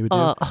like something he would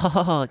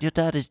do. Your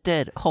dad is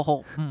dead.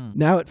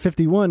 Now at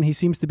 51, he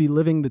seems to be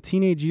living the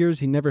teenage years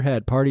he never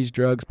had. Parties,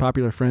 drugs,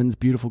 popular friends,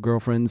 beautiful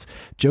girlfriends,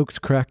 jokes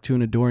cracked to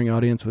an adoring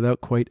audience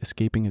without quite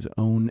escaping his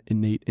own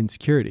innate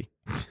insecurity.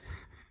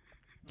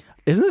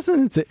 Isn't this an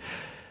insane...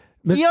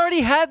 He already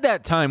had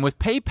that time with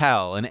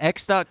PayPal and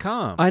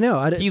X.com. I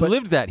know. He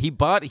lived that.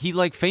 He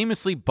like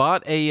famously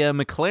bought a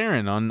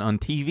McLaren on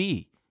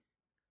TV.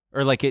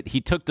 Or like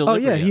he took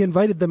delivery. Oh, yeah. of He it.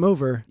 invited them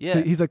over.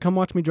 Yeah. He's like, come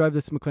watch me drive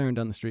this McLaren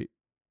down the street.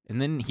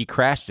 And then he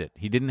crashed it.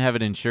 He didn't have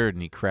it insured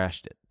and he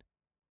crashed it,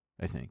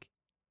 I think.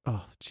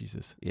 Oh,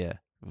 Jesus. Yeah.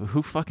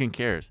 Who fucking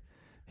cares?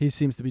 He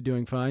seems to be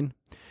doing fine.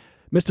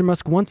 Mr.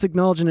 Musk once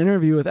acknowledged in an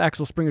interview with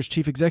Axel Springer's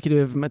chief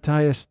executive,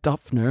 Matthias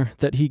Döpfner,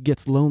 that he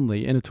gets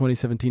lonely in a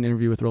 2017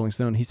 interview with Rolling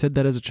Stone. He said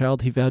that as a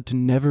child, he vowed to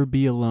never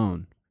be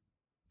alone.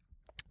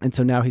 And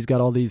so now he's got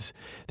all these...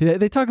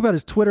 They talk about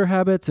his Twitter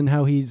habits and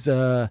how he's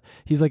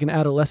like an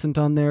adolescent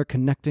on there,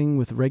 connecting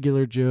with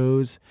regular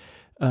Joes.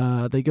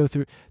 They go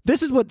through...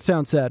 This is what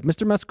sounds sad.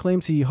 Mr. Musk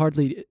claims he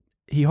hardly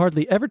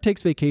ever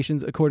takes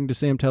vacations, according to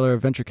Sam Teller, a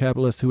venture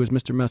capitalist who was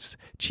Mr. Musk's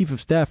chief of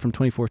staff from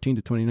 2014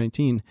 to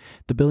 2019.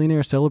 The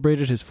billionaire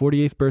celebrated his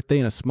 48th birthday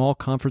in a small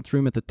conference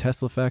room at the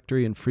Tesla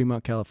factory in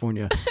Fremont,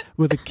 California,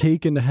 with a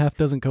cake and a half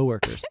dozen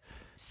coworkers.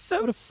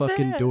 So What a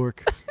fucking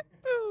dork.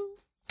 Oh,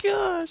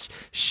 gosh.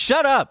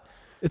 Shut up.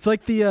 It's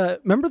like the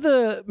remember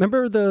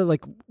the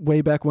like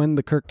way back when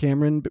the Kirk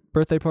Cameron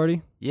birthday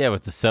party? Yeah,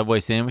 with the Subway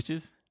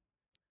sandwiches.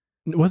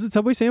 Was it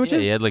Subway sandwiches? Yeah,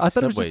 he had, like, I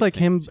thought it was Subway just like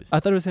sandwiches. him. I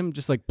thought it was him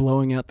just like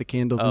blowing out the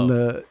candles in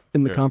the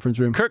Sure. conference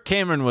room. Kirk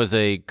Cameron is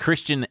a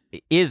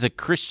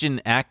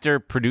Christian actor,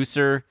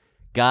 producer,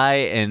 guy,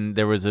 and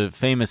there was a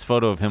famous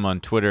photo of him on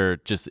Twitter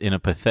just in a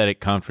pathetic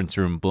conference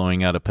room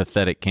blowing out a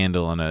pathetic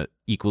candle on a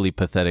equally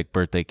pathetic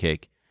birthday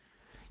cake.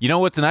 You know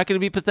what's not going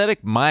to be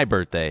pathetic? My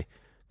birthday,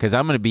 because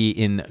I'm going to be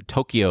in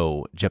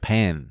Tokyo,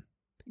 Japan,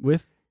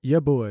 With ya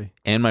boy.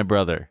 and my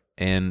brother.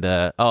 And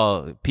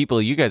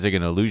people, you guys are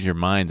going to lose your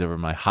minds over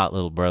my hot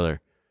little brother.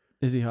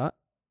 Is he hot?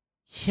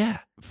 Yeah.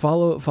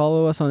 Follow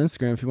us on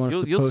Instagram if you want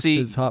us to You'll post see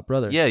his hot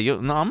brother. Yeah,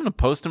 I'm going to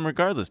post him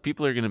regardless.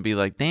 People are going to be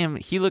like, "Damn,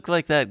 he looked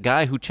like that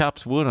guy who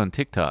chops wood on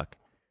TikTok."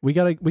 We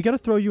gotta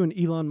throw you an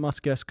Elon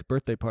Musk-esque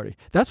birthday party.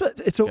 That's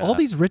what. So all God.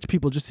 these rich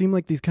people just seem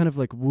like these kind of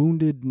like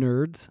wounded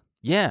nerds,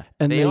 Yeah,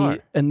 and they are.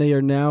 and they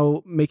are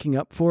now making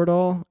up for it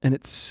all, and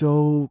it's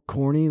so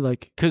corny.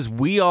 Like, Because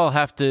we all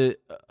have to,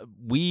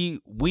 we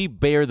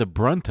bear the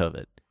brunt of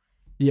it.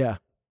 yeah,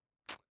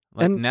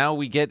 Like And- now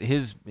we get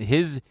his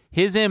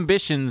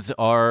ambitions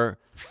are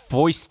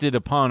foisted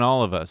upon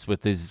all of us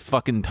with his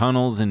fucking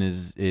tunnels and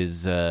his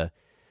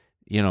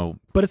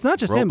but it's not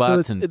just him. So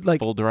robots it's and like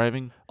full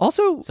driving,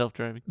 also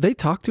self-driving. they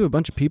talk to a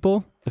bunch of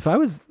people. If I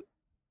was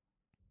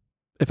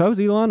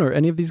Elon or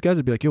any of these guys,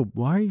 I'd be like, yo,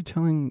 why are you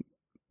telling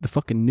the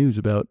fucking news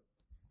about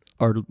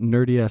our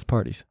nerdy ass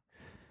parties?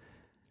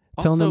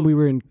 Telling them Also- we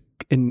were in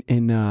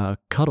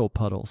cuddle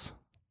puddles.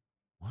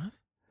 What?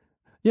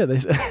 Yeah, they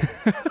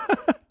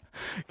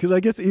because I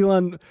guess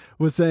Elon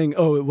was saying,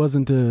 oh, it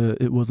wasn't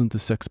a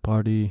sex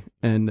party,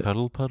 and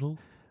Puddle puddle.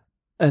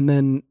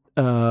 then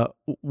a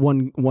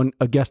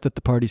guest at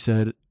the party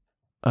said,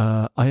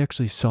 I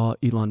actually saw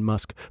Elon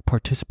Musk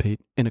participate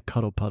in a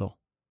cuddle puddle.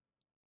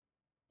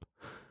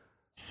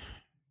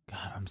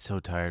 God, I'm so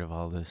tired of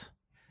all this.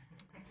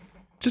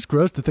 Just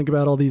gross to think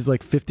about all these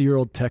like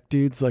 50-year-old tech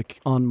dudes like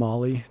on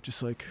Molly,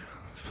 just like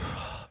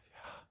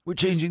We're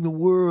changing the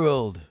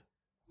world.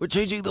 We're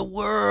changing the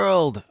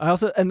world. I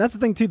also, and that's the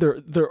thing too.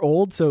 They're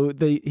old, so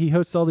he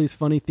hosts all these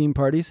funny theme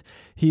parties.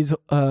 He's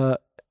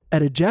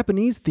at a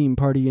Japanese theme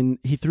party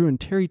he threw in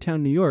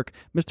Tarrytown, New York.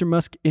 Mr.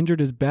 Musk injured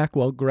his back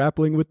while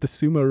grappling with the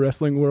sumo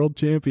wrestling world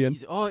champion.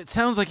 It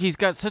sounds like he's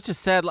got such a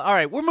sad. All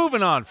right, we're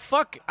moving on.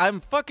 I'm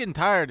fucking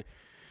tired.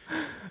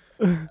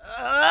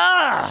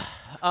 Hey,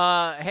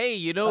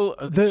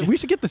 We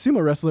should get the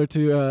sumo wrestler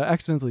to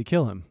accidentally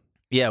kill him.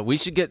 Yeah, we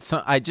should get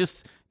some.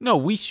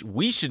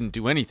 We shouldn't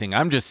do anything.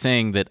 I'm just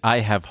saying that I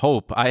have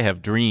hope. I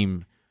have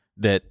dream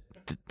that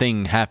the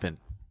thing happened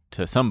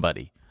to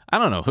somebody. I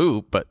don't know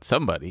who, but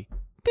somebody.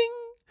 Ding.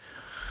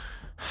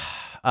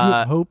 You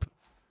have hope.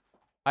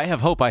 I have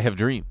hope. I have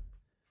dream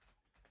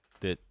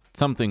that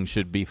something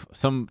should be.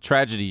 Some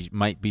tragedy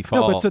might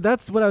befall. No, but so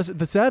that's what I was.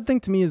 The sad thing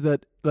to me is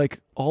that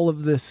like all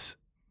of this,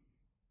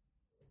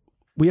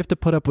 we have to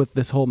put up with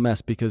this whole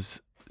mess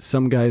because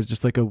some guy is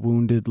just like a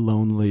wounded,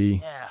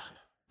 lonely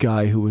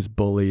guy who was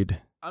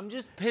bullied. I'm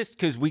just pissed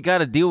because we got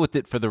to deal with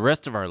it for the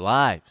rest of our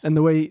lives. And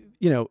the way,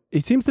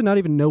 he seems to not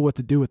even know what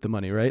to do with the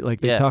money, right?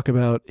 Like they talk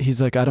about,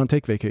 he's like, I don't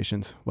take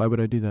vacations. Why would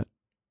I do that?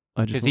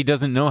 Because he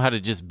doesn't know how to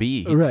just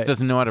be. He Right. just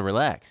doesn't know how to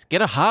relax.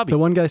 Get a hobby. The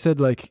one guy said,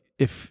 like,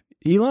 if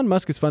Elon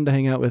Musk is fun to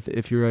hang out with,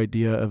 if your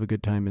idea of a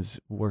good time is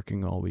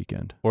working all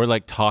weekend. Or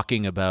like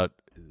talking about,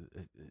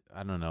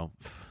 I don't know,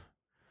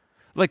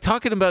 like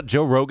talking about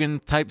Joe Rogan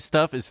type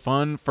stuff is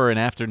fun for an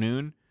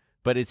afternoon,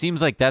 But it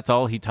seems like that's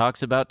all he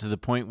talks about, to the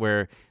point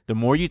where the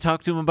more you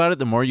talk to him about it,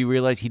 the more you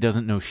realize he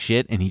doesn't know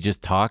shit and he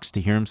just talks to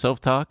hear himself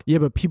talk. Yeah,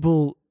 but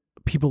people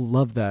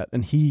love that,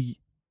 and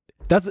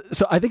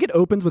so I think it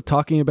opens with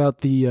talking about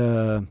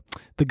the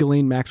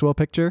Ghislaine Maxwell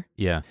picture.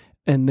 Yeah.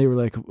 And they were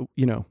like,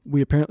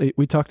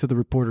 we talked to the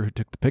reporter who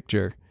took the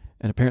picture,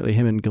 and apparently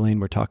him and Ghislaine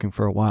were talking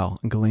for a while,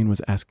 and Ghislaine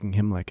was asking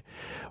him like,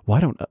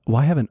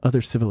 why haven't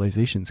other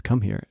civilizations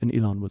come here? And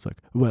Elon was like,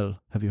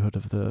 well, have you heard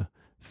of the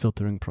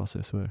filtering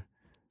process where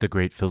The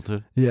Great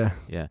Filter. Yeah.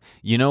 Yeah.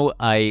 You know,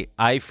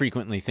 I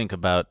frequently think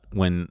about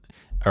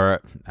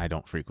I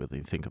don't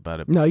frequently think about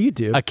it. No, you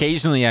do.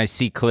 Occasionally I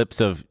see clips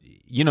of,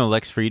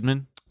 Lex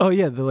Friedman. Oh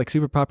yeah, the like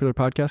super popular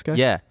podcast guy.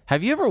 Yeah.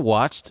 Have you ever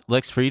watched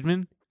Lex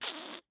Friedman?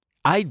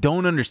 I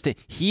don't understand.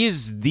 He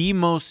is the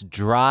most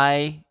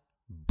dry,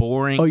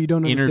 boring Oh, you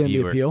don't understand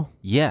interviewer. the appeal?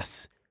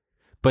 Yes.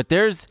 But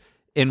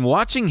in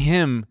watching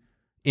him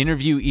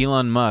interview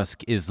Elon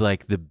Musk is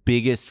like the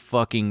biggest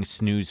fucking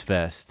snooze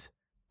fest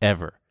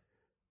ever.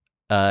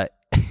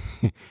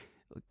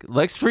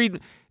 Lex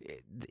Friedman,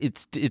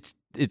 it's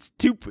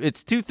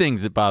two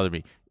things that bother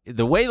me.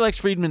 The way Lex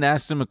Friedman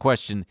asks him a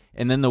question,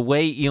 and then the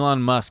way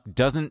Elon Musk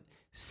doesn't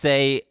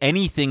say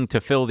anything to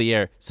fill the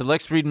air. So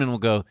Lex Friedman will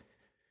go,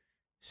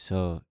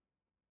 so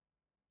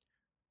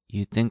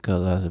you think a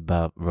lot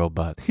about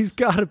robots. He's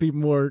got to be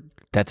more.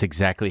 That's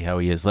exactly how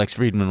he is. Lex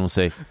Friedman will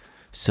say,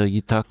 so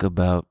you talk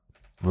about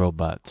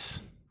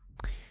robots,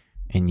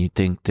 and you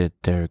think that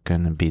they're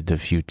going to be the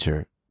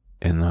future,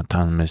 and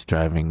autonomous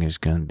driving is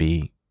going to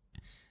be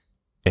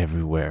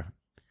everywhere.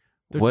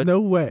 There's no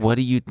way. What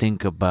do you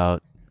think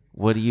about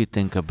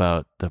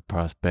the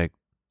prospect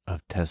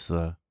of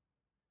Tesla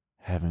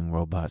having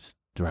robots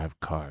drive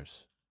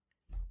cars?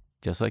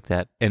 Just like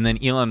that. And then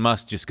Elon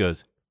Musk just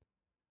goes,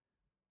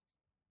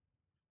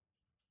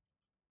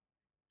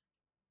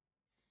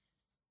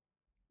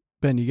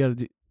 Ben, you got to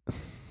do.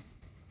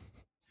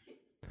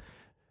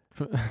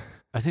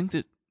 I think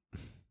that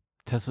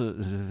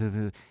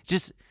Tesla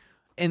just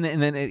and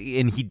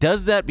he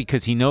does that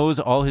because he knows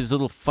all his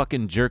little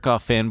fucking jerk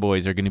off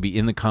fanboys are going to be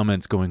in the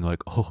comments going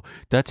like, "Oh,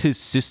 that's his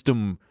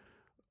system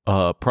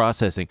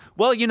processing."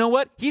 Well, you know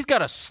what? He's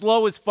got a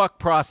slow as fuck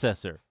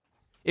processor.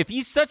 If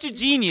he's such a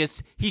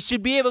genius, he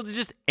should be able to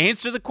just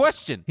answer the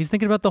question. He's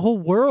thinking about the whole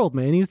world,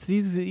 man. He's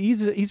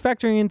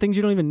factoring in things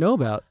you don't even know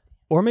about.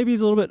 Or maybe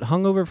he's a little bit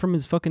hungover from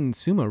his fucking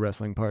sumo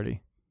wrestling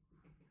party.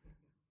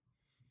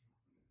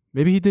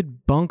 Maybe he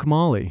did bunk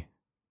Molly.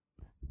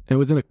 And it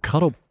was in a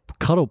cuddle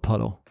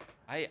puddle.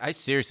 I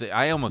seriously,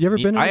 I almost. You ever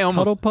been in a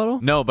cuddle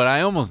puddle? No, but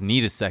I almost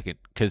need a second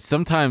because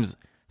sometimes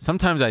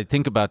I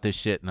think about this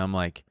shit and I'm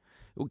like,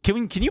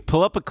 can you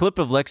pull up a clip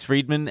of Lex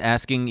Friedman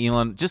asking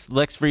Elon? Just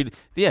Lex Friedman.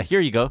 Yeah,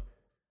 here you go.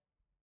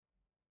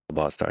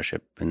 About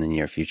Starship in the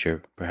near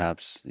future,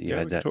 perhaps you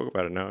had we that. can talk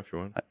about it now if you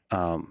want.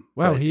 Wow,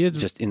 but he is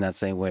just in that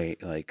same way.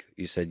 Like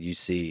you said,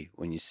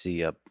 when you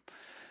see a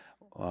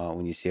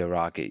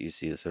rocket, you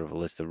see a sort of a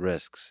list of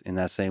risks. In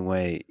that same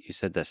way, you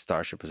said that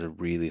Starship is a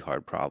really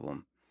hard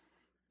problem.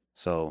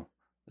 So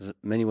there's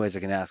many ways I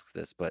can ask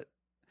this, but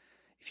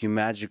if you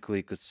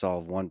magically could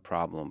solve one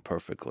problem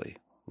perfectly,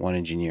 one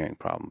engineering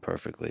problem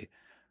perfectly,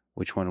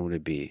 which one would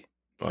it be?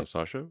 On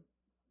Starship?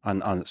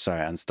 On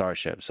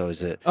Starship. So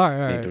is it all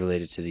right. maybe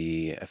related to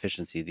the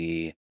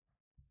efficiency,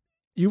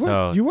 You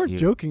weren't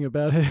joking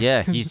about it.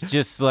 Yeah, he's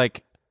just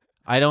like,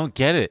 I don't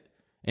get it.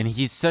 And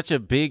he's such a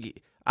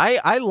big...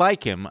 I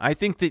like him. I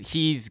think that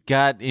he's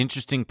got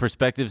interesting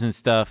perspectives and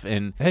stuff.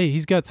 And hey,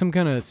 he's got some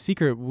kind of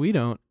secret we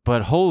don't.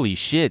 But holy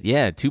shit,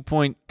 yeah,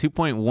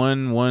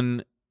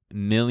 2.11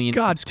 million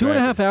God,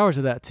 subscribers. 2.5 hours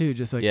of that too.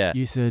 Just like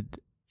you said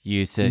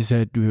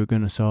we were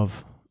going to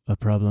solve a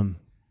problem.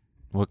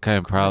 What kind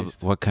of problem?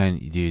 What kind?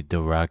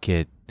 The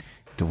rocket.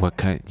 What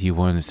kind do you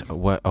want to?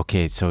 What?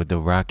 Okay, so the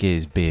rocket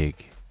is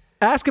big.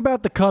 Ask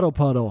about the cuddle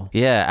puddle.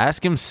 Yeah,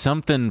 ask him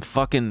something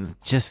fucking.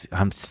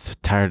 I'm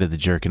tired of the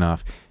jerking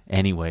off.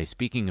 Anyway,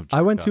 speaking of,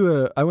 I went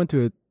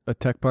to a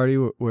tech party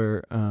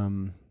where I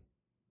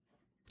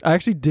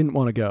actually didn't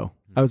want to go.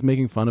 I was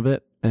making fun of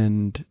it,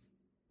 and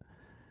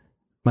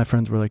my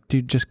friends were like,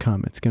 "Dude, just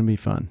come. It's gonna be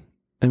fun."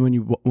 And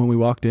when we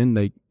walked in,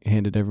 they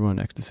handed everyone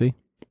ecstasy.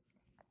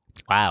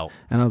 Wow.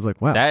 And I was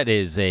like, wow. That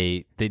is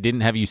they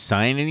didn't have you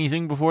sign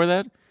anything before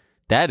that?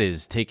 That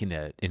is taking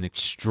an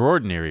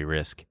extraordinary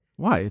risk.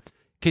 Why?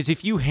 Because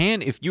if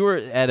you're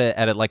at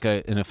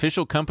an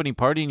official company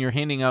party and you're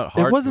handing out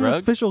hard drugs. It wasn't drugs,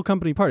 an official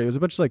company party. It was a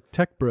bunch of like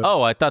tech bros.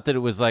 Oh, I thought that it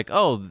was like,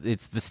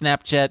 it's the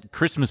Snapchat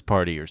Christmas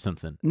party or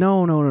something.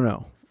 No.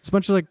 It's a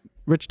bunch of like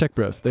rich tech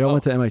bros. They all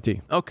went to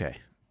MIT. Okay.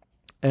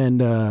 And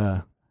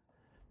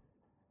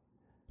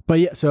but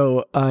yeah,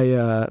 so I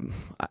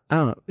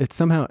don't know. It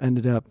somehow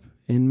ended up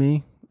in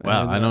me.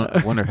 Wow, and,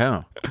 I wonder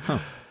how. Huh.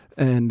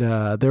 And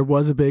there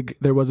was a big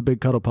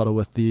cuddle puddle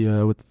with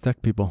the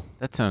tech people.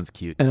 That sounds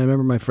cute. And I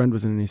remember my friend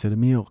was in and he said,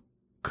 "Emil,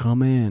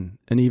 come in."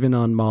 And even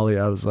on Molly,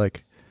 I was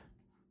like,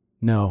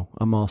 "No,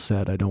 I'm all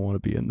set. I don't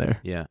want to be in there."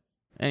 Yeah.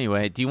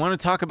 Anyway, do you want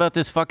to talk about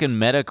this fucking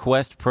Meta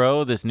Quest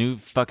Pro, this new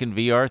fucking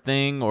VR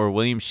thing, or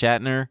William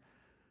Shatner?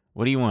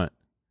 What do you want?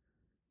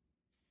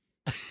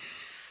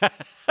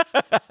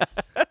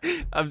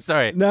 I'm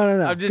sorry.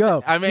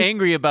 No. I'm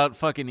angry about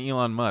fucking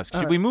Elon Musk.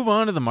 Should we move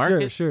on to the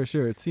market? Sure.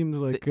 It seems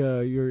like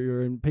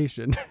you're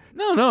impatient.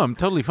 No, I'm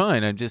totally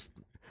fine. I'm just,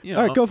 you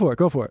know. All right, go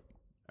for it.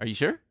 Are you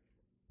sure?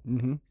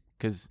 Mm-hmm.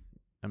 Because,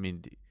 I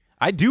mean,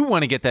 I do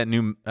want to get that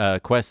new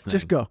Quest thing.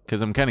 Just go.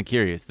 Because I'm kind of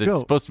curious. There's Go.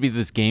 supposed to be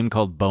this game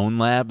called Bone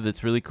Lab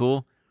that's really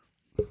cool.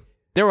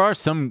 There are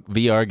some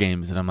VR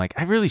games that I'm like,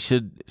 I really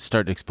should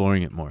start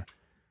exploring it more.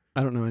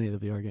 I don't know any of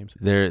the VR games.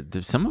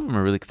 There's some of them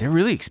are they're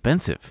really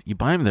expensive. You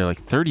buy them, they're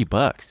like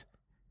 $30.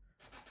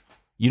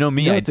 You know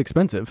me, It's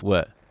expensive.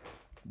 What?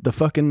 The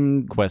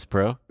fucking Quest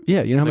Pro?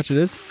 yeah. You know how It's much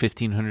it is?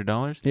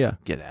 $1,500? Yeah.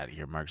 Get out of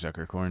here, Mark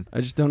Zuckercorn.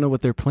 I just don't know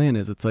what their plan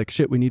is. It's like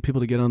shit. We need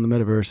people to get on the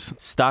metaverse.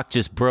 Stock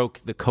just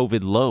broke the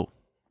COVID low.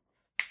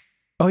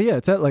 Oh yeah,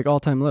 it's at like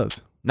all-time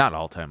lows. Not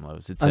all-time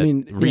lows. It's I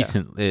mean,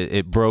 recent.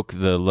 It broke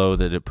the low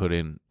that it put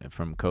in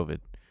from COVID.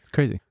 It's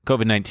crazy.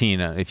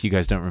 COVID-19, if you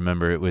guys don't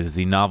remember, it was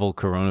the novel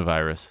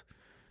coronavirus.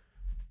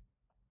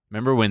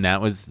 Remember when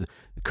that was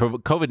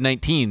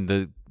COVID-19,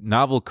 the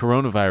novel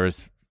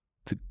coronavirus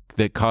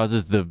that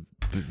causes the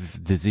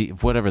disease,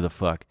 whatever the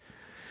fuck.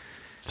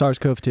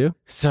 SARS-CoV-2.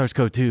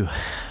 SARS-CoV-2.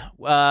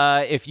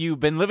 If you've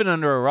been living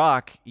under a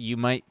rock, you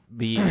might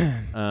be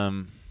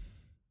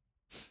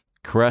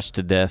crushed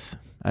to death.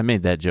 I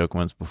made that joke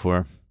once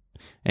before.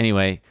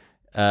 Anyway,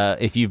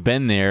 if you've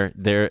been there,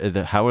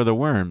 how are the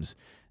worms?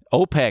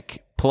 OPEC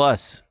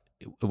Plus,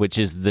 which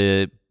is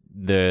the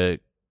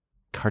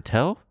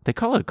cartel? They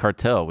call it a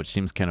cartel, which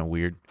seems kind of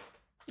weird.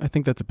 I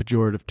think that's a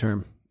pejorative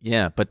term.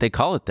 Yeah, but they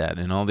call it that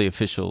in all the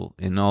official,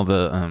 not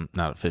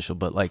official,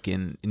 but like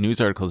in news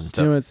articles and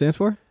Do you know stuff. what it stands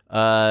for?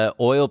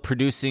 Oil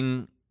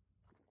producing.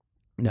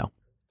 No,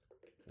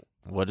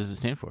 What does it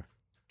stand for?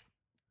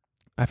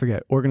 I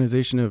forget.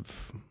 Organization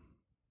of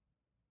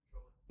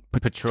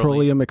Petroleum.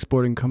 Petroleum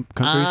Exporting Countries.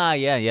 Ah,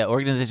 yeah.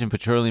 Organization of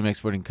Petroleum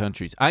Exporting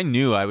Countries. I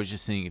knew. I was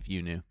just seeing if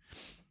you knew.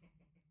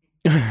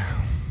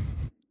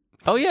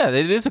 Oh, yeah,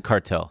 it is a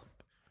cartel.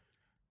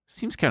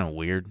 Seems kind of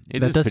weird.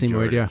 That does seem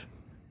weird, yeah.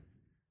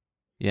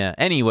 Yeah.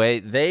 Anyway,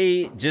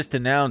 they just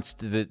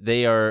announced that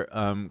they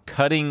are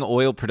cutting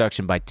oil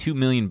production by 2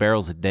 million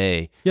barrels a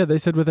day. Yeah, they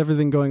said with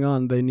everything going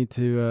on, they need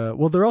to.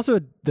 Well, they're also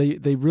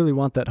they really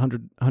want that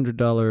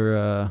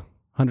 $100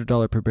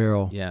 per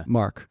barrel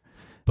mark.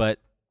 But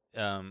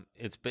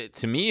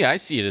to me, I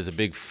see it as a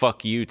big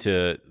fuck you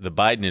to the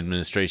Biden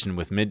administration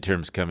with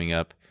midterms coming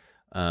up.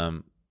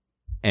 And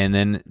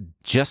then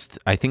just,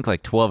 I think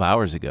like 12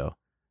 hours ago,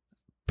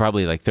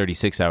 probably like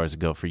 36 hours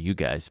ago for you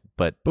guys,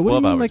 but what 12 do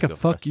you mean hours like a ago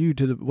for fuck us. you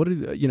to the, what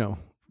is, you know?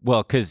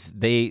 Well, because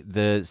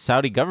the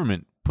Saudi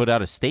government put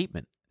out a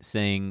statement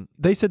saying,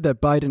 They said that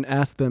Biden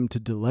asked them to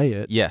delay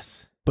it,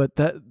 yes. but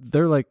that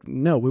they're like,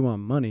 no, we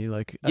want money.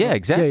 Like, Yeah,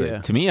 exactly. Yeah.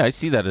 To me, I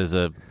see that as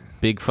a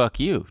big fuck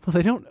you. Well,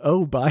 they don't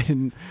owe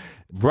Biden.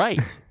 Right.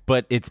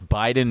 But it's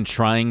Biden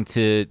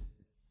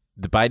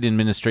the Biden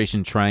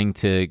administration trying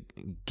to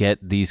get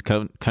these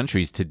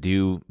countries to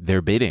do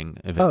their bidding,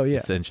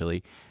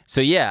 essentially. So,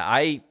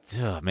 yeah,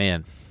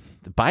 man,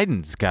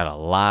 Biden's got a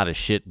lot of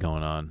shit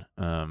going on.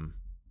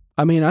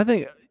 I mean, I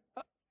think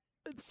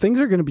things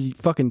are going to be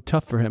fucking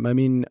tough for him. I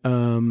mean,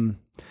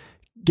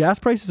 gas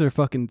prices are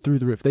fucking through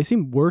the roof. They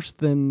seem worse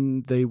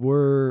than they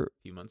were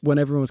few months when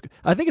everyone was.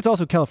 I think it's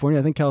also California.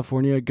 I think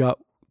California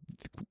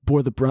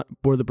bore the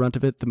brunt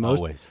of it the most.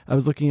 Always. I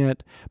was looking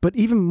at, but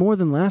even more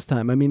than last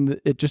time. I mean,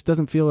 it just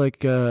doesn't feel like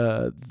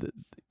because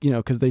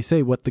they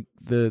say what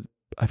the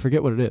I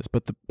forget what it is,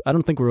 but I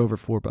don't think we're over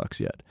 $4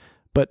 yet.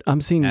 But I'm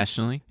seeing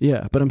Nationally?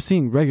 yeah, but I'm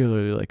seeing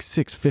regularly like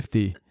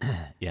 $6.50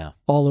 Yeah.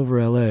 all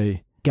over LA.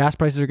 Gas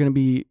prices are going to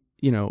be,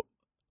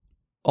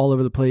 all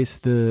over the place.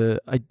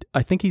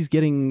 I think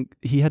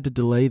he had to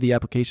delay the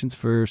applications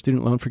for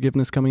student loan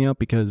forgiveness coming up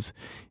because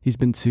he's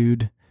been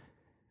sued.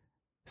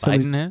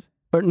 Biden has?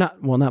 Or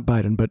not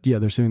Biden, but yeah,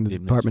 they're suing the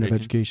Department of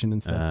Education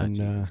and stuff.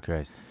 Jesus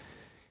Christ.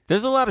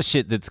 There's a lot of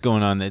shit that's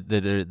going on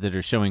that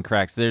are showing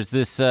cracks. There's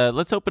this,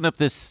 let's open up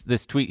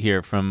this tweet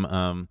here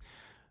from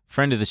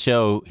friend of the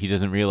show. He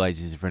doesn't realize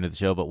he's a friend of the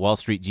show, but Wall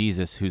Street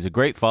Jesus, who's a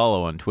great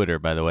follow on Twitter,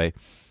 by the way.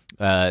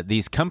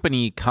 These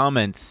company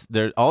comments,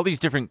 there are all these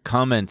different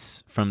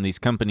comments from these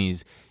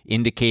companies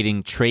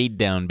indicating trade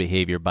down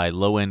behavior by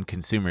low end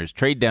consumers.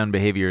 Trade down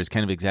behavior is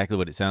kind of exactly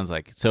what it sounds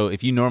like. So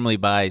if you normally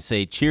buy,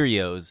 say,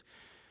 Cheerios,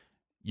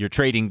 you're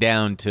trading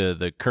down to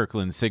the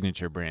Kirkland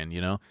Signature brand,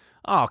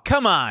 Oh,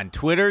 come on,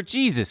 Twitter.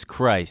 Jesus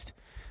Christ.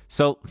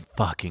 So,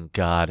 fucking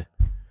God.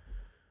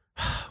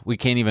 We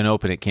can't even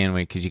open it, can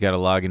we? Because you got to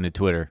log into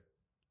Twitter.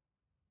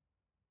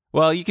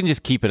 Well, you can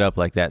just keep it up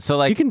like that.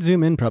 So, you can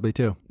zoom in probably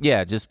too.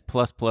 Yeah, just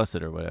plus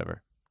it or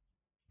whatever.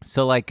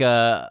 So,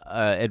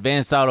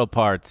 Advanced Auto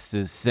Parts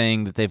is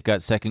saying that they've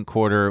got second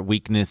quarter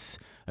weakness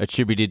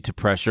attributed to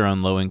pressure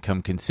on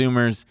low-income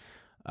consumers.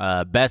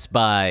 Best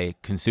Buy,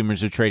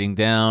 consumers are trading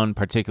down,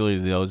 particularly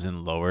those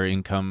in lower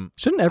income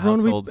Shouldn't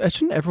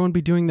everyone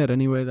be doing that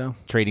anyway, though?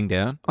 trading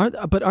down.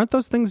 Aren't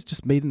those things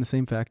just made in the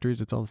same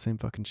factories? It's all the same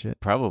fucking shit.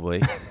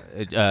 Probably.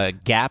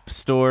 Gap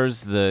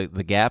stores,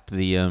 the Gap,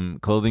 the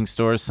clothing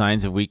stores,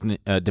 signs of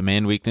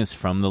demand weakness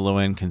from the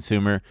low-end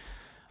consumer.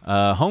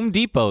 Home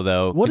Depot,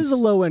 though. What is a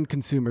low-end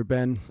consumer,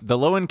 Ben? The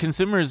low-end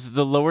consumer is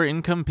the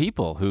lower-income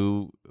people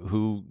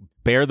who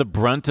bear the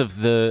brunt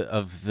of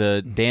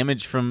the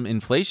damage from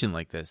inflation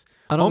like this.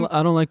 I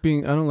don't like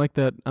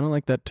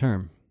that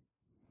term.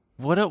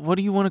 What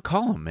do you want to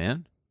call them,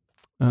 man?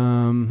 I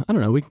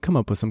don't know. We can come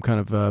up with some kind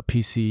of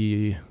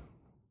PC.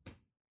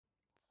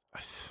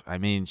 I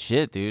mean,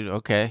 shit, dude.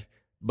 Okay,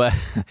 but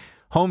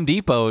Home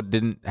Depot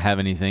didn't have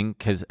anything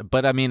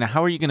but I mean,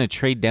 how are you going to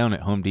trade down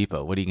at Home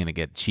Depot? What are you going to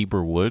get?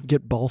 Cheaper wood?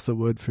 Get balsa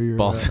wood for your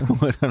balsa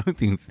wood. I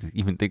don't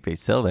even think they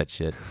sell that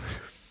shit.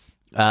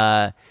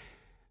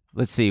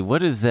 Let's see.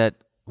 What is that?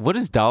 What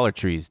is Dollar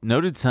Tree's?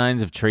 Noted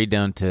signs of trade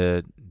down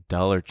to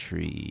Dollar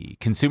Tree.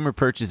 Consumer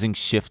purchasing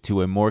shift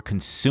to a more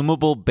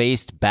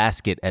consumable-based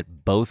basket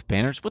at both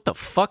banners. What the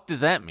fuck does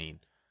that mean?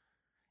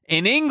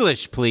 In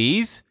English,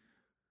 please.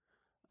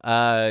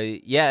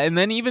 Yeah, and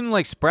then even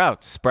like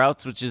Sprouts,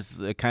 which is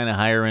a kind of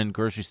higher-end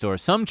grocery store,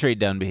 some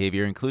trade-down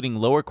behavior, including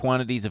lower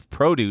quantities of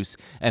produce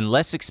and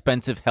less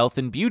expensive health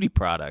and beauty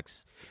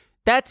products.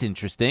 That's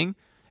interesting.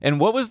 And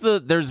what was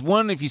there's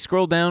one, if you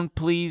scroll down,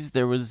 please,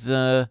 there was,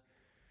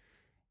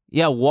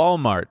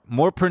 Walmart.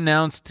 More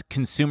pronounced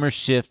consumer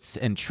shifts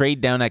and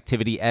trade-down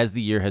activity as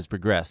the year has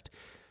progressed.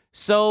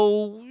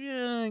 So,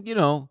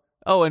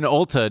 and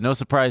Ulta, no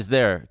surprise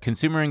there.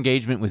 Consumer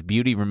engagement with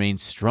beauty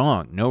remains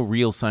strong. No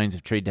real signs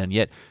of trade-down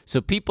yet.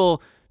 So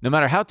people, no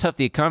matter how tough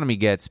the economy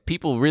gets,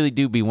 people really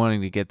do be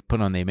wanting to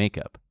put on their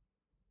makeup.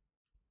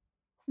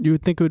 You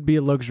would think it would be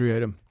a luxury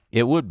item.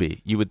 It would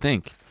be, you would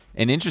think.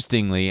 And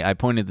interestingly, I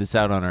pointed this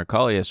out on our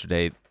call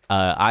yesterday.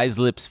 Eyes,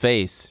 Lips,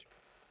 Face,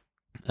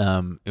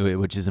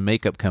 which is a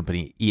makeup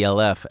company,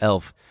 ELF,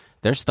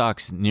 their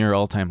stock's near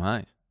all-time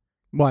highs.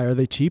 Why? Are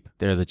they cheap?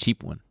 They're the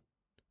cheap one.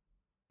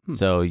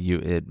 So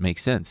it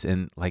makes sense.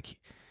 And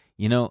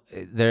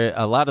there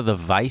a lot of the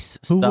Vice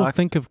stocks. Who will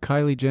think of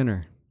Kylie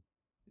Jenner?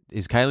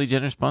 Is Kylie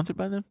Jenner sponsored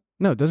by them?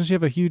 No, doesn't she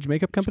have a huge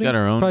makeup company? She's got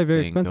her own Probably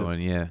very thing expensive.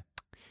 going,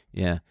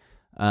 yeah.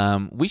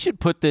 We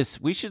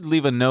should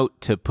leave a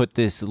note to put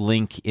this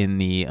link in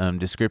the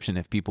description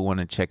if people want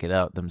to check it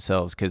out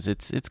themselves, because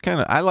it's kind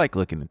of, I like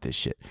looking at this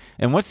shit.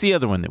 And what's the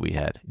other one that we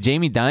had?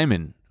 Jamie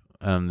Dimon,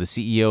 the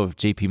CEO of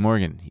JP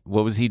Morgan.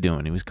 What was he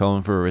doing? He was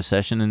calling for a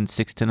recession in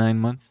 6 to 9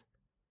 months.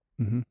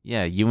 Mm-hmm.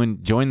 Yeah,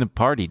 join the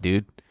party,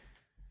 dude.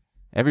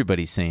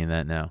 Everybody's saying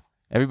that now.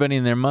 Everybody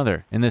and their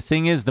mother. And the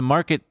thing is, the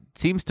market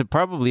seems to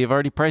probably have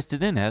already priced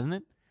it in, hasn't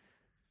it?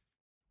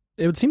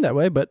 It would seem that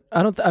way, but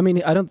I don't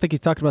think he's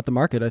talking about the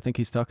market. I think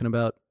he's talking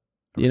about,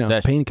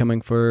 pain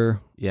coming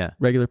for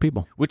regular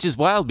people. Which is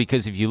wild,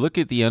 because if you look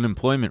at the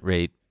unemployment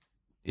rate,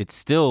 it's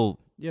still...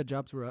 Yeah,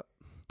 jobs were up.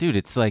 Dude,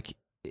 it's like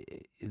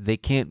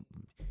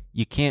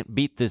you can't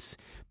beat this.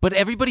 But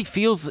everybody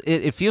feels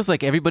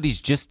like everybody's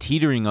just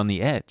teetering on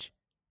the edge.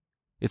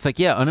 It's like,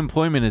 yeah,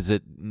 unemployment is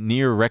at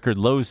near record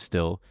lows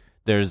still.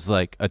 There's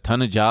like a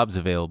ton of jobs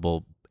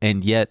available,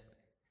 and yet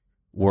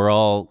we're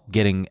all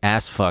getting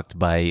ass fucked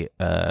by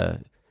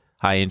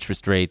high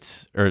interest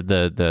rates, or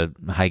the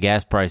high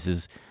gas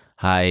prices,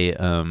 high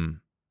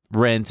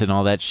rent, and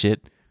all that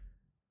shit.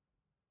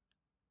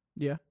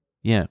 Yeah.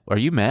 Yeah. Are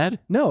you mad?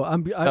 No,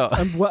 I'm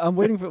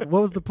waiting for.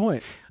 What was the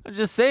point? I'm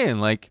just saying,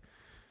 like,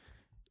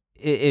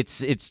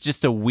 it's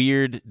just a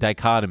weird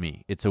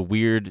dichotomy. It's a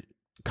weird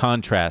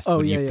contrast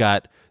when you've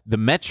got the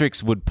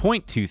metrics would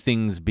point to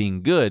things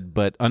being good,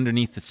 but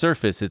underneath the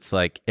surface, it's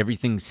like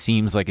everything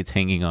seems like it's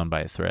hanging on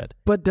by a thread.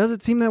 But does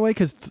it seem that way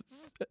because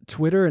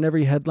Twitter and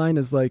every headline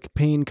is like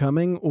pain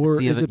coming,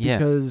 or is it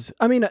because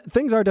I mean,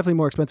 things are definitely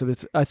more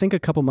expensive. I think a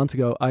couple months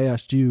ago I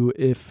asked you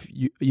if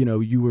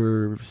you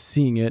were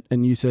seeing it,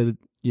 and you said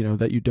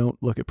that you don't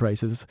look at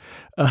prices.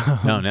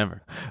 No,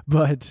 never.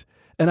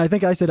 And I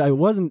think I said I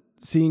wasn't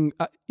seeing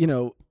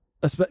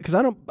because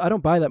I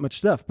don't buy that much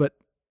stuff, but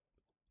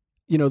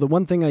the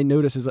one thing I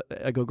notice is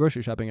I go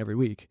grocery shopping every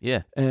week.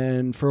 Yeah.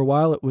 And for a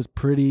while it was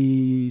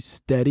pretty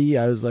steady.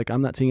 I was like,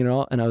 I'm not seeing it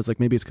all. And I was like,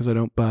 maybe it's because I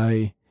don't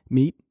buy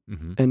meat.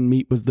 Mm-hmm. And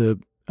meat was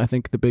I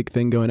think the big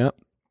thing going up.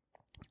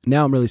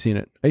 Now I'm really seeing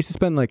it. I used to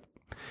spend like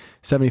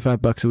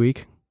 $75 a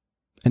week,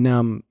 and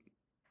now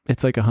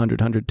it's like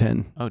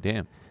 110. Oh,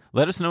 damn.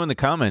 Let us know in the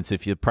comments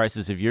if the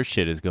prices of your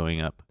shit is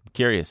going up. I'm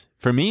curious.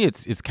 For me,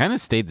 it's kind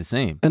of stayed the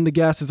same. And the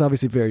gas is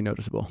obviously very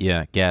noticeable.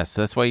 Yeah, gas.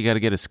 That's why you got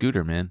to get a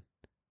scooter, man.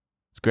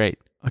 It's great.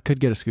 I could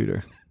get a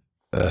scooter.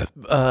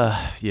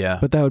 Yeah.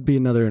 But that would be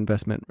another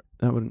investment.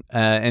 That wouldn't.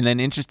 And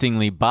then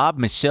interestingly, Bob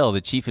Michel,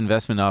 the chief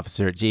investment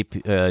officer at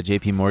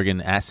JP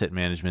Morgan Asset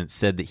Management,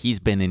 said that he's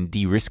been in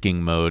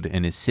de-risking mode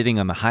and is sitting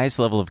on the highest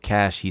level of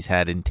cash he's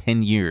had in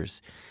 10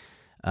 years.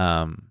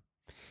 Yeah,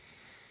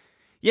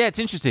 it's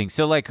interesting.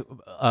 So like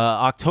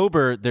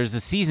October, there's a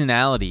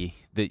seasonality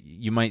that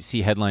you might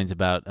see headlines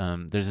about.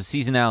 There's a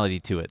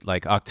seasonality to it.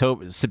 Like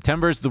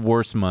September is the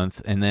worst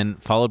month, and then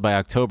followed by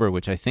October,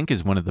 which I think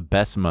is one of the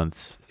best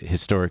months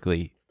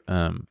historically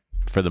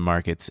for the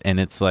markets. And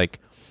it's like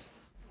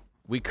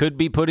we could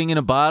be putting in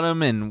a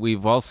bottom, and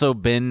we've also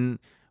been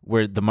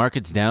where the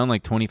market's down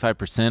like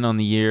 25% on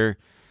the year.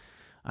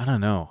 I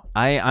don't know.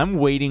 I'm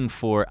waiting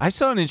for. I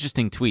saw an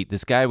interesting tweet.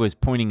 This guy was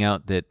pointing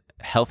out that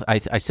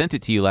I sent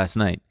it to you last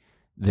night.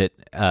 That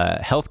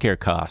healthcare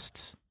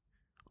costs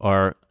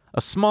are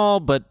a small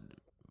but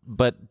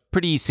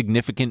pretty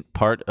significant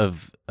part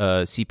of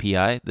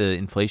CPI, the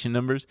inflation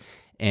numbers,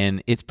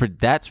 and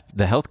the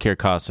healthcare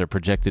costs are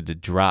projected to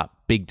drop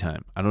big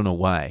time. I don't know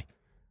why.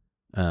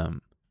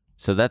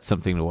 So that's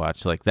something to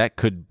watch. Like that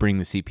could bring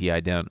the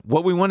CPI down.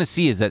 What we want to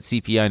see is that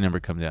CPI number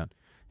come down.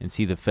 And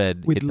see the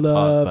Fed. We'd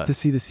love to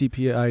see the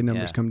CPI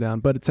numbers come down,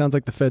 but it sounds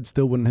like the Fed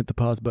still wouldn't hit the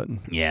pause button.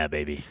 Yeah,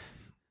 baby.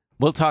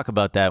 We'll talk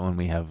about that when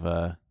we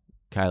have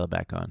Kyla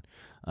back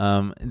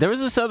on. There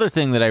was this other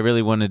thing that I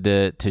really wanted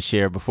to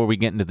share before we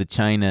get into the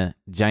China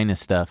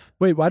stuff.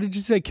 Wait, why did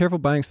you say careful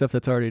buying stuff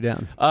that's already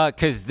down?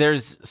 Because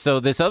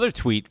this other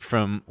tweet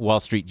from Wall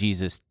Street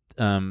Jesus.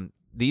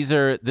 This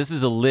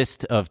is a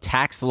list of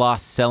tax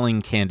loss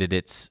selling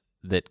candidates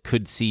that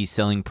could see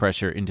selling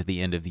pressure into the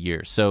end of the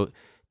year. So.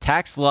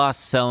 Tax loss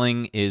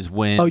selling is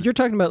when... Oh, you're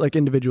talking about like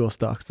individual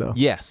stocks, though.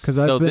 Yes. Because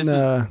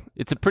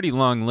it's a pretty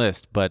long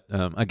list, but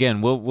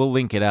again, we'll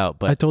link it out.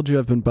 But I told you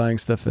I've been buying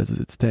stuff as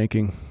it's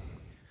tanking.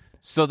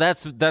 So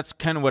that's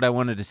kind of what I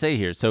wanted to say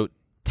here. So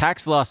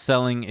tax loss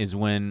selling is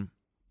when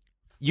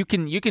you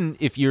can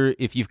if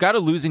you've got a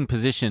losing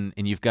position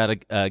and you've got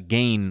a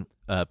gain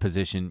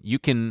position, you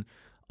can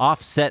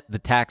offset the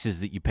taxes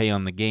that you pay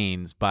on the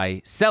gains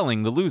by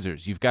selling the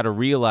losers. You've got to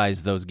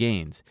realize those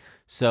gains.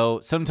 So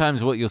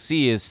sometimes what you'll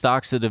see is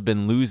stocks that have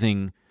been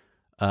losing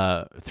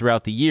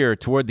throughout the year,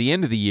 toward the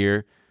end of the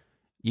year,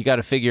 you got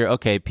to figure,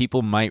 okay,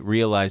 people might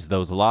realize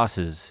those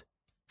losses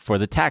for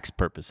the tax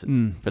purposes,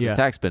 the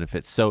tax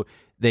benefits. So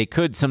they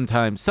could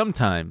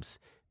sometimes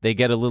they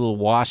get a little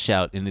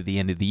washout into the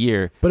end of the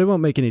year. But it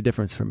won't make any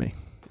difference for me.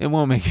 It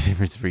won't make a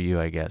difference for you,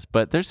 I guess.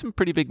 But there's some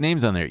pretty big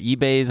names on there.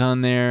 eBay's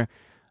on there.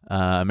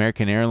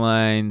 American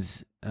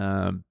Airlines,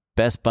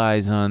 Best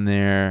Buy's on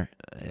there.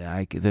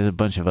 There's a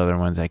bunch of other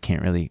ones I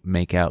can't really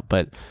make out,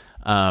 but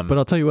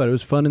I'll tell you what, it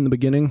was fun in the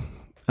beginning.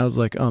 I was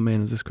like, oh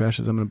man, as this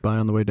crashes, I'm going to buy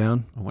on the way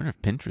down. I wonder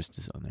if Pinterest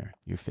is on there.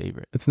 Your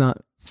favorite? It's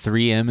not.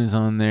 3M is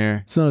on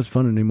there. It's not as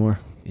fun anymore.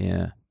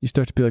 Yeah. You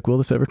start to be like, will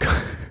this ever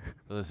come?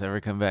 Will this ever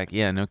come back?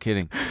 Yeah, no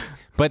kidding.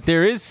 But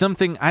there is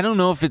something, I don't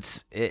know if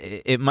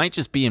it might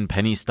just be in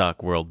penny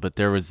stock world, but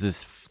there was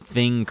this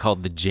thing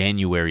called the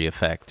January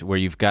effect where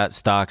you've got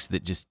stocks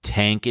that just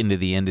tank into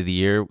the end of the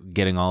year,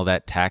 getting all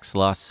that tax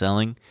loss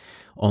selling,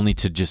 only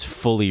to just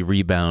fully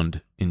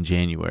rebound in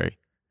January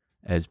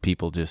as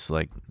people just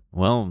like,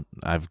 well,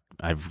 I've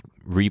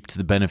reaped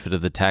the benefit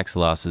of the tax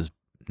losses.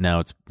 Now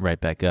it's right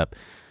back up.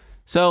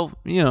 So,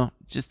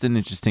 just an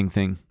interesting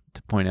thing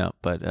to point out.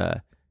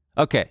 But,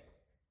 okay,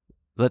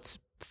 let's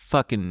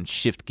fucking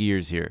shift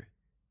gears here.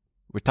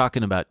 We're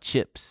talking about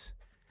chips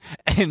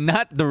and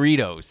not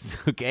Doritos,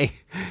 okay?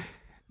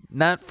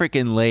 Not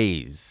freaking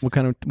Lay's. What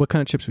kind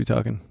of chips are we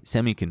talking?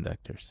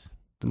 Semiconductors.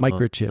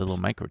 Microchips. Little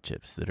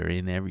microchips that are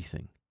in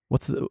everything.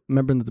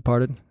 Remember in The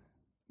Departed?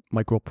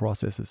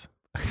 Microprocessors.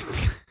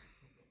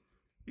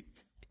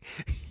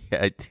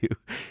 Yeah, I do.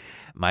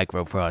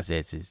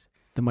 Microprocessors.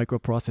 The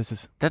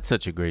microprocessors. That's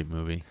such a great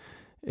movie.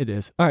 It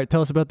is. All right,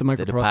 tell us about the microprocessors.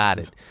 The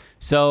Departed.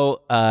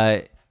 So,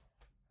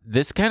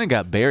 this kind of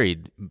got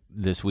buried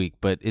this week,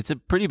 but it's a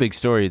pretty big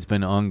story. It's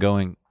been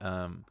ongoing.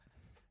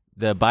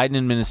 The Biden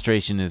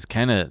administration is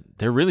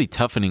they're really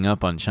toughening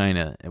up on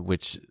China,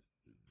 which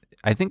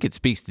I think it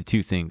speaks to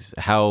two things.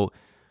 How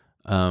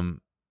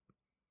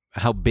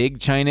big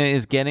China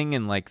is getting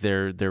and like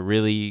they're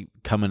really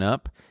coming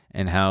up,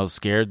 and how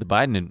scared the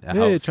Biden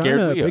scared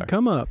China, we are. Big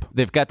come up.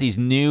 They've got these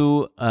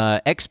new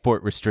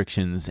export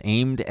restrictions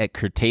aimed at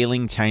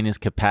curtailing China's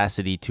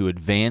capacity to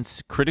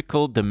advance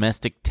critical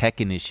domestic tech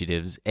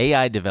initiatives,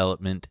 AI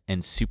development,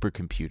 and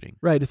supercomputing.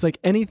 Right. It's like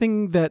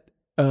anything that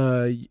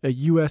a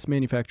U.S.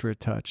 manufacturer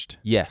touched.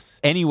 Yes.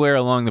 Anywhere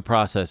along the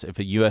process, if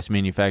a U.S.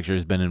 manufacturer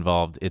has been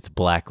involved, it's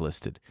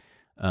blacklisted.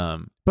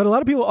 But a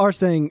lot of people are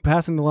saying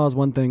passing the law is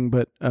one thing,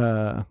 but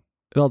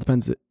it all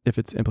depends if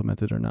it's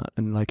implemented or not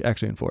and like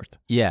actually enforced.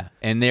 Yeah,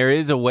 and there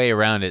is a way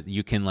around it.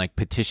 You can like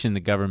petition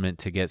the government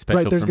to get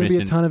special permission. Right, there's going to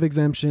be a ton of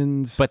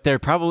exemptions. But they're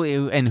probably,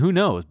 and who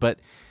knows, but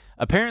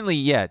apparently,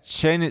 yeah,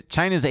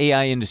 China's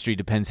AI industry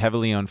depends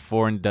heavily on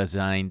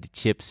foreign-designed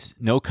chips.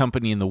 No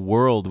company in the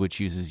world which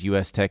uses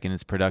U.S. tech in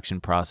its production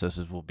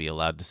processes will be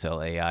allowed to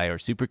sell AI or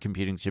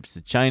supercomputing chips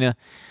to China.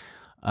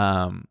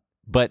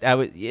 But I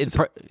would.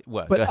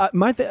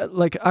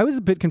 I was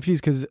a bit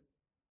confused because,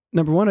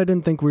 number one, I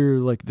didn't think we were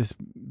like this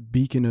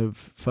beacon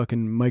of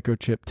fucking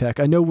microchip tech.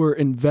 I know we're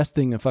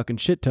investing a fucking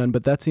shit ton,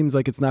 but that seems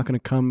like it's not going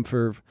to come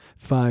for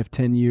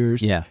 5-10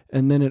 years. Yeah.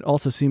 And then it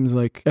also seems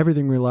like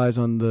everything relies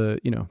on the,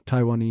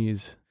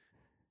 Taiwanese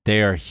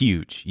They are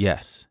huge.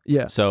 Yes.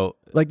 Yeah. So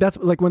Like that's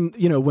like when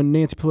when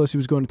Nancy Pelosi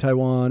was going to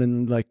Taiwan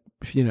and like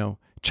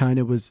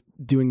China was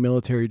doing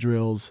military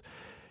drills.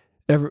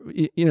 It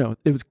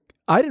was.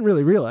 I didn't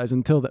really realize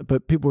until that,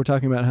 but people were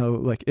talking about how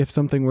like if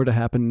something were to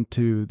happen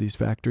to these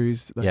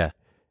factories, like, yeah,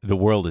 the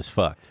world is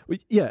fucked.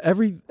 yeah,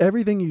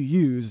 everything you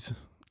use,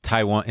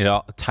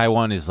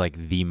 Taiwan is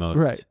like the most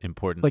Right.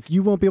 important. like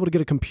you won't be able to get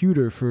a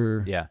computer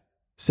for yeah.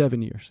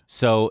 7 years.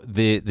 So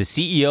the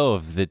CEO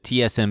of the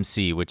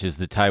TSMC, which is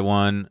the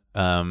Taiwan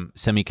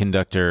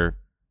Semiconductor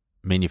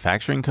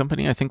Manufacturing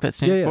Company, I think that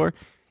stands Yeah, yeah. for,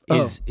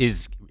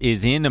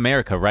 is in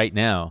America right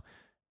now,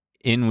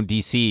 in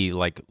DC.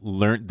 Like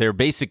they're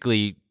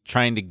basically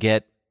trying to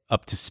get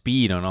up to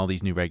speed on all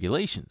these new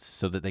regulations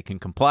so that they can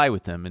comply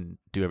with them and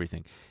do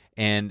everything.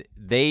 And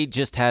they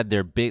just had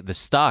the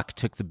stock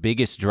took the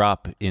biggest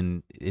drop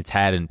it's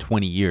had in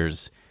 20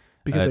 years.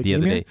 Because The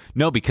other day.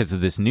 No, because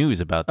of this news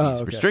about these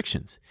okay.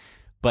 restrictions.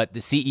 But the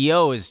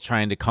CEO is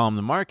trying to calm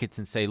the markets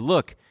and say,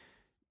 look,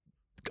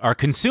 our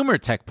consumer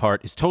tech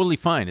part is totally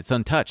fine. It's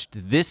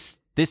untouched. This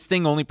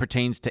thing only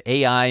pertains to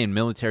AI and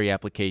military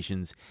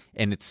applications,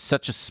 and it's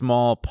such a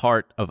small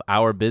part of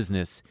our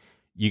business.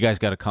 You guys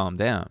got to calm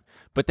down.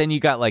 But then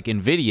you got like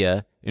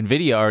NVIDIA.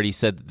 NVIDIA already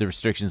said that the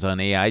restrictions on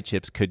AI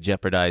chips could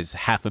jeopardize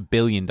 $500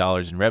 million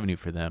in revenue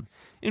for them.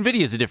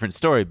 NVIDIA is a different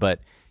story,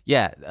 but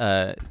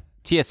yeah,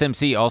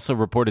 TSMC also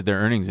reported their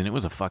earnings, and it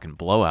was a fucking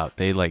blowout.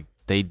 They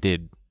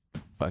did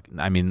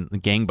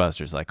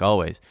gangbusters like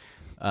always.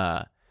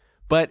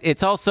 But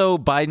it's also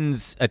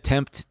Biden's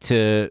attempt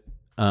to,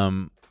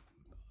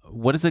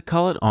 what does it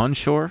call it?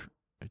 Onshore?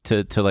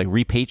 To like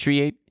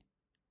repatriate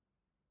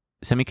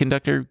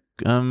semiconductor?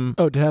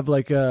 To have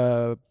like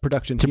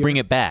production To here. bring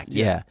it back.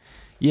 Yeah.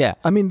 Yeah.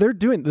 I mean,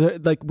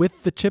 like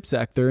with the CHIPS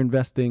Act, they're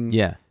investing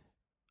Yeah.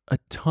 a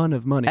ton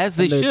of money. As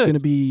they And there's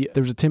should.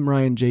 There was a Tim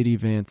Ryan, JD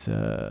Vance.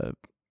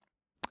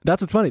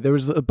 That's what's funny. There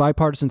was a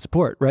bipartisan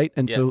support, right?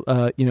 And so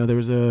there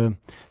was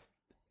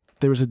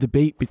a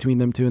debate between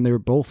them two, and they were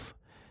both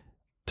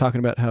talking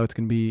about how it's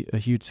going to be a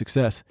huge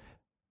success.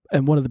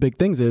 And one of the big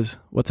things is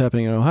what's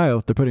happening in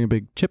Ohio. They're putting a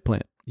big chip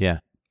plant. Yeah.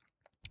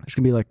 There's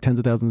going to be like tens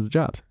of thousands of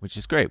jobs. Which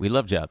is great. We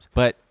love jobs.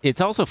 But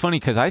it's also funny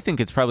because I think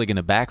it's probably going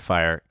to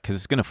backfire because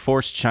it's going to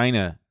force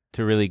China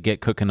to really get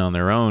cooking on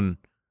their own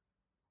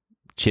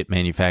chip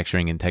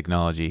manufacturing and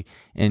technology.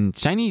 And the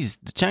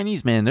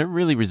Chinese, man, they're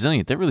really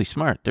resilient. They're really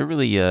smart. They're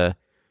really,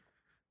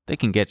 they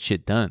can get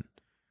shit done.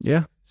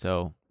 Yeah.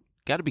 So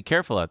got to be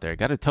careful out there.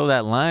 Got to toe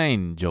that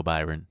line, Joe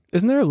Byron.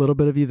 Isn't there a little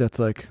bit of you that's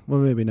like, well,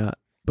 maybe not,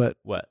 but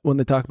What? when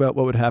they talk about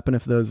what would happen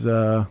if those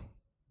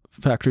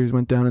factories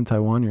went down in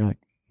Taiwan, you're like,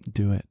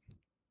 do it.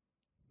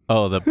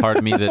 Oh, the part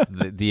of me that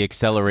the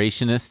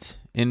accelerationist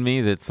in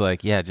me that's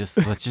like, yeah,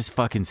 let's just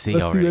fucking see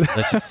Let's see already. what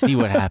Let's just see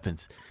what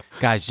happens.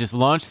 Guys, just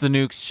launch the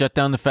nukes, shut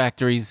down the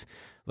factories.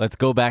 Let's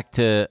go back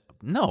to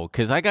no,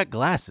 because I got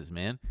glasses,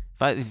 man.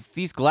 If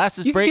these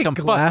glasses You break, can I'm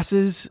get fucked.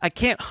 glasses. I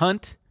can't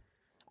hunt.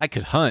 I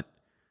could hunt.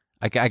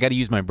 I got to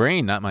use my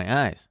brain, not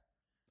my eyes.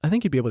 I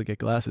think you'd be able to get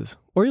glasses,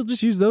 or you'll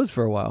just use those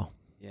for a while.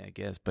 Yeah, I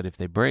guess. But if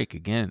they break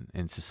again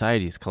and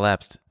society has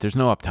collapsed, there's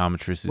no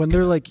optometrist. When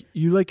they're like,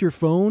 you like your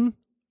phone?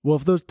 Well,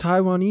 if those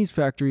Taiwanese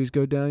factories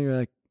go down, you're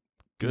like,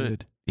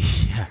 good.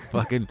 yeah,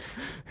 fucking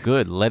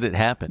good. Let it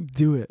happen.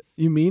 Do it.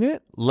 You mean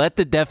it? Let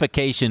the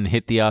defecation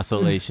hit the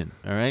oscillation.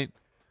 All right.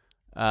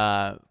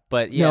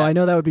 But yeah, No, I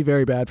know that would be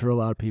very bad for a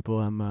lot of people.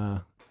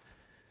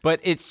 but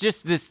it's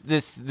just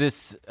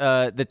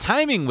the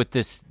timing with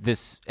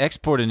this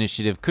export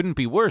initiative couldn't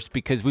be worse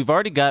because we've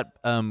already got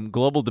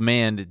global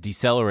demand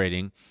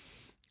decelerating.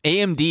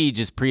 AMD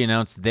just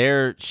pre-announced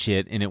their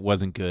shit and it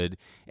wasn't good.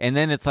 And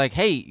then it's like,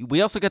 hey,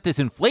 we also got this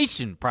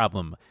inflation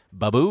problem,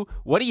 Babu.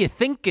 What are you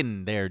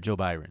thinking there, Joe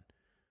Byron?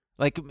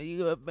 Like,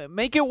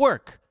 make it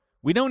work.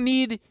 We don't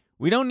need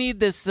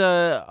this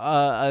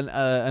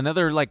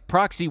another like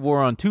proxy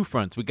war on two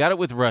fronts. We got it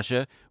with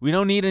Russia. We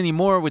don't need any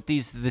more with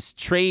this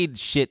trade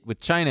shit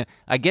with China.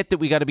 I get that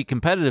we got to be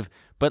competitive,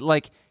 but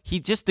like he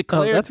just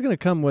declared that's going to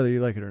come whether you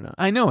like it or not.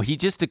 I know. He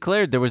just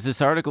declared there was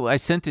this article. I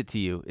sent it to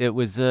you. It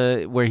was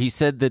where he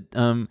said that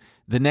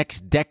the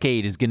next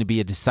decade is going to be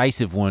a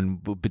decisive one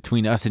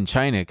between us and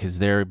China because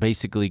they're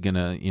basically going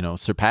to,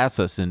 surpass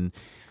us in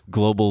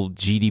global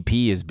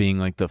GDP as being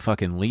like the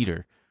fucking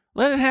leader.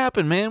 Let it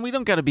happen, man. We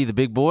don't got to be the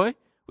big boy.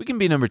 We can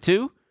be number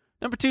 2.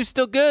 Number 2's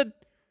still good.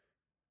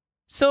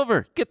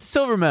 Silver. Get the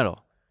silver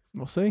medal.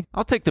 We'll see.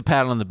 I'll take the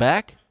pat on the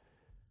back.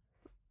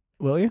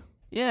 Will you?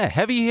 Yeah,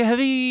 heavy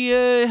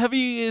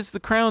is the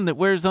crown that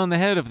wears on the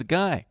head of the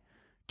guy.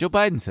 Joe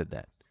Biden said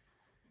that.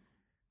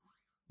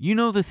 You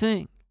know the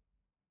thing.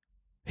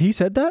 He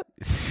said that?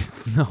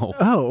 No.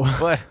 Oh.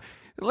 But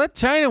let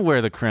China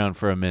wear the crown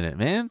for a minute,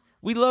 man.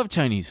 We love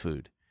Chinese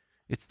food.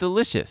 It's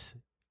delicious.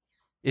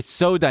 It's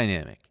so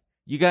dynamic.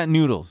 You got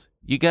noodles.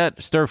 You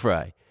got stir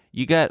fry.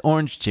 You got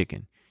orange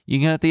chicken.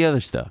 You got the other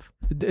stuff.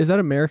 Is that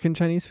American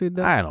Chinese food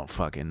then? I don't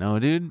fucking know,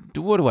 dude.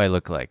 What do I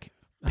look like?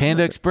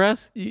 Panda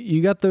Express?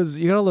 You got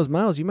all those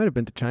miles. You might have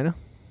been to China.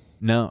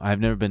 No, I've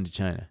never been to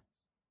China.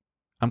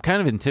 I'm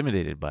kind of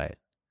intimidated by it.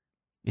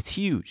 It's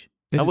huge.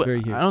 It I is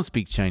very huge. I don't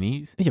speak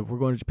Chinese. Yeah, we're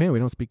going to Japan. We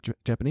don't speak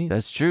Japanese.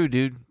 That's true,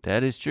 dude.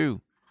 That is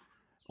true.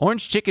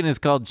 Orange chicken is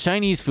called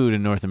Chinese food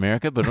in North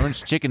America, but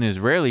orange chicken is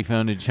rarely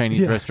found in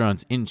Chinese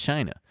restaurants in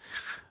China.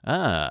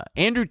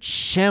 Andrew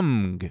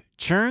Chemg,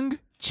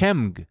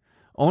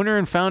 owner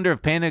and founder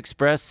of Panda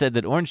Express, said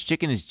that orange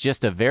chicken is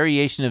just a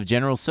variation of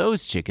General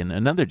Tso's chicken,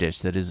 another dish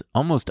that is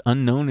almost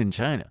unknown in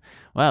China.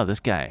 Wow, this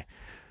guy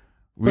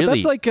really. But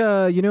that's like,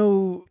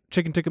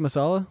 chicken tikka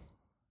masala?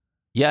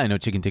 Yeah, I know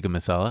chicken tikka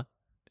masala.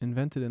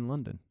 Invented in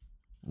London.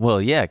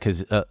 Well, yeah,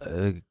 because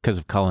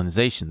of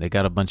colonization. They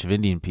got a bunch of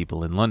Indian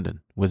people in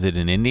London. Was it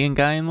an Indian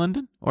guy in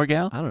London or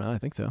gal? I don't know. I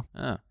think so.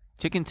 Oh.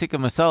 Chicken tikka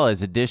masala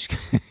is a dish.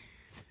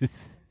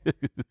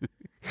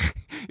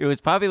 It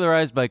was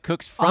popularized by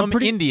cooks from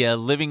India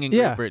living in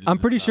Great Britain. I'm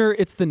pretty sure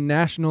it's the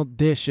national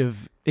dish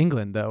of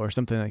England, though, or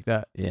something like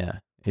that. Yeah,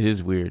 it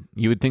is weird.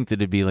 You would think that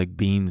it'd be like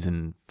beans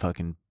and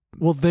fucking...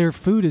 Well, their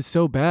food is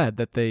so bad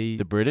that they...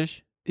 The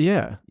British?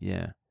 Yeah.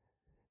 Yeah.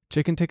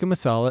 Chicken tikka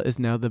masala is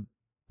now the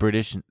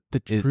British...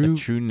 The a true...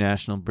 true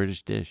national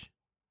British dish.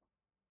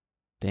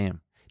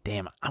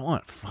 Damn, I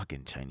want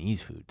fucking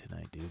Chinese food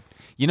tonight, dude.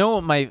 You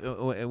know,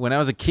 when I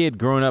was a kid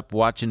growing up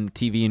watching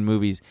TV and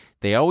movies,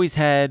 it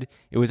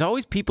was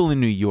always people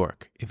in New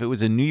York. If it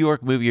was a New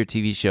York movie or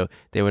TV show,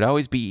 they would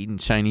always be eating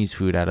Chinese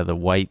food out of the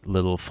white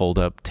little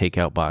fold-up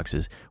takeout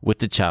boxes with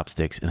the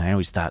chopsticks. And I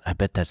always thought, I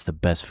bet that's the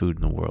best food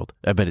in the world.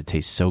 I bet it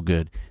tastes so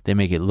good. They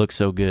make it look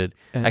so good.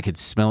 I could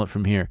smell it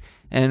from here.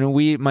 And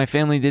my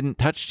family didn't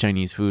touch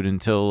Chinese food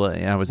until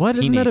I was a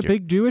teenager. Isn't that a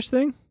big Jewish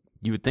thing?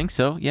 You would think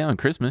so, yeah, on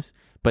Christmas.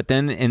 But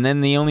then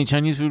the only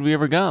Chinese food we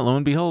ever got, lo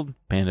and behold,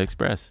 Panda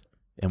Express.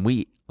 And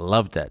we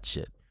loved that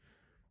shit.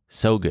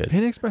 So good.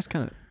 Panda Express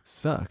kind of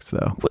sucks,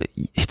 though.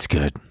 Well, it's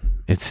good.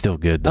 It's still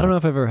good, though. I don't know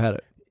if I've ever had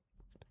it.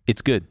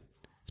 It's good.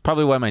 It's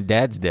probably why my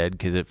dad's dead,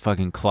 because it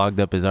fucking clogged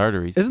up his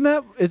arteries. Isn't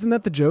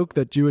that the joke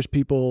that Jewish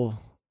people...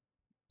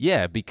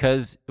 Yeah,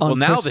 because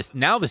now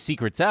the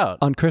secret's out.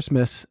 On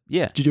Christmas,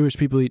 Jewish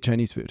people eat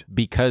Chinese food.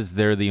 Because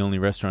they're the only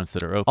restaurants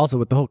that are open. Also,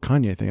 with the whole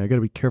Kanye thing, I got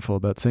to be careful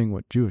about saying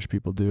what Jewish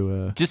people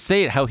do. Just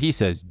say it how he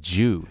says,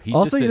 Jew.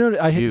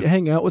 I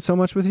hang out with so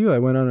much with you. I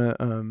went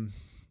on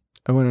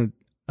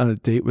a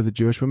date with a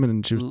Jewish woman,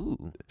 and she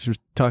was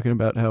talking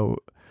about how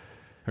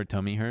her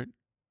tummy hurt.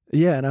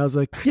 Yeah, and I was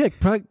like, yeah,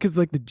 probably because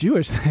like the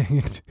Jewish thing.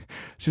 And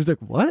she was like,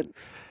 what?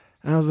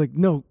 And I was like,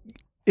 no.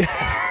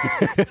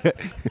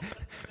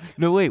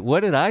 No, wait,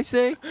 what did I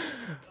say?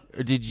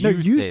 Or did you? No,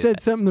 you said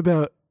that? something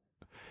about,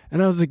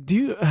 and I was like,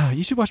 you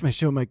should watch my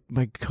show. My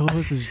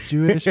co-host is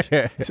Jewish.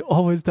 He's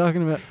always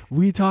talking about.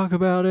 We talk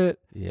about it.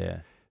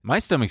 Yeah, my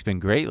stomach's been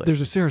great.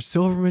 There's a Sarah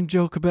Silverman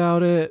joke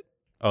about it.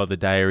 Oh, the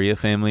diarrhea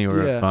family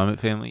or a vomit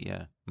family?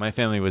 Yeah, my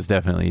family was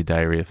definitely a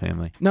diarrhea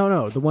family.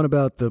 No, the one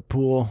about the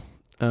pool.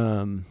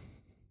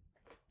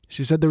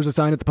 She said there was a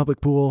sign at the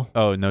public pool.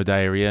 Oh, no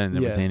diarrhea, and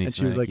there was anti-Semitic. And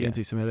she was like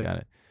anti-Semitic. Got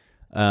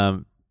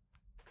it.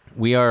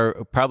 We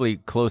are probably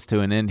close to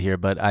an end here,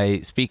 but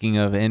speaking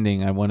of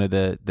ending, I wanted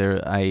to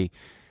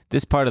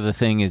this part of the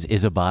thing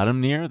is a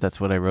bottom near.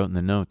 That's what I wrote in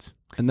the notes.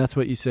 And that's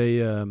what you say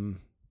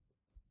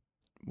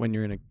when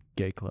you're in a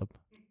gay club.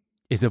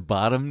 Is a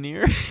bottom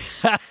near?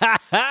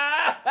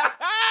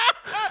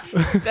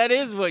 That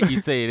is what you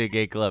say in a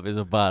gay club, is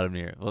a bottom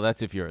near. Well,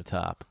 that's if you're a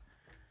top.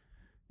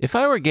 If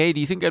I were gay, do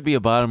you think I'd be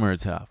a bottom or a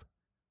top?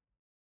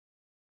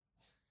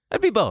 I'd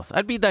be both.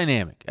 I'd be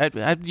dynamic.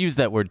 I'd use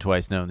that word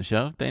twice now in the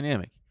show.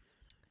 Dynamic.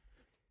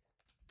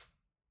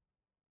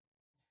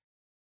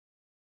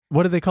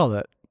 What do they call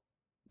that?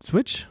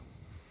 Switch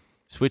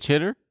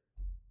hitter?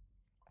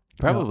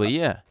 Probably,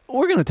 yeah.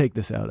 We're going to take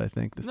this out, I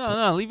think.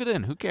 No, leave it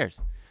in. Who cares?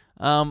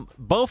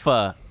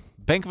 BofA,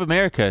 Bank of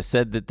America,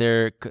 said that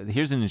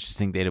here's an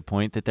interesting data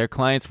point, that their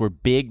clients were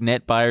big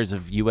net buyers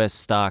of U.S.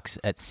 stocks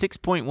at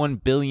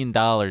 $6.1 billion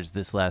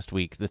this last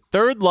week, the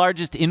third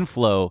largest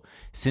inflow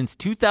since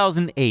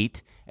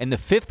 2008 and the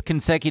fifth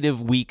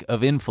consecutive week of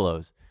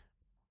inflows.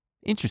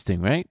 Interesting,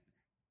 right?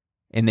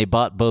 And they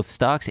bought both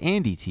stocks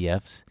and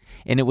ETFs.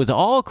 And it was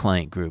all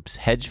client groups,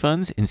 hedge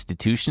funds,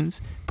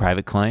 institutions,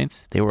 private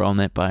clients. They were all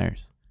net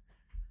buyers.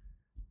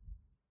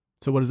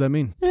 So what does that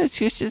mean? It's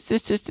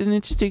just an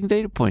interesting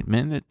data point,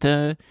 man.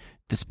 That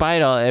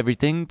despite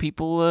everything,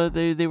 people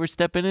they were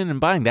stepping in and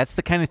buying. That's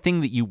the kind of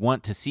thing that you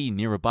want to see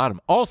near a bottom.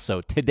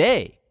 Also,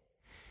 today,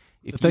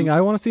 the thing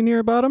I want to see near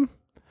a bottom,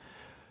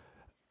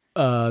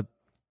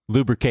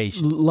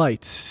 lubrication,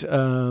 lights,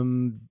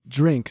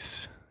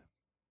 drinks,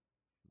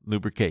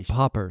 lubrication,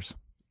 poppers.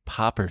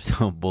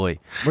 Oh boy,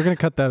 we're gonna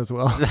cut that as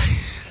well.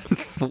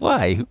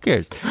 Why? Who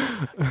cares?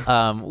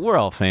 We're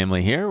all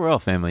family here. We're all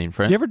family and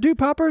friends. You ever do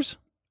poppers?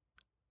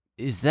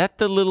 Is that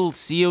the little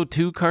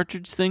CO2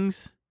 cartridge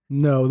things?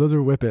 No, those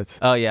are whippets.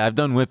 Oh yeah, I've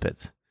done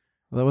whippets.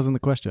 Well, that wasn't the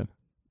question.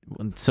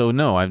 So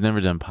no, I've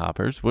never done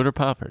poppers. What are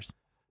poppers?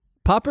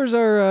 Poppers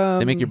are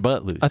they make your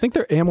butt loose. I think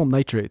they're amyl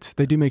nitrates.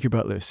 They do make your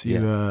butt loose.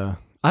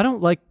 I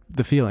don't like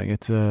the feeling.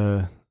 It's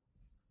not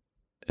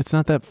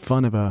that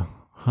fun of a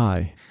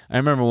high. I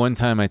remember one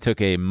time I took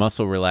a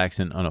muscle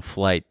relaxant on a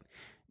flight,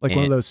 Like one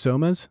of And- those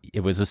somas? It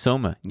was a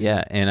soma,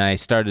 yeah. And I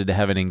started to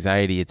have an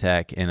anxiety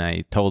attack, and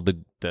I told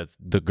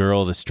the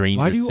girl, the stranger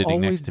Why do you sitting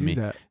always next to do me,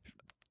 that?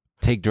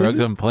 take drugs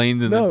on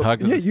planes and then talk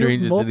to yeah, the you have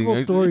stranger sitting multiple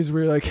next to me. stories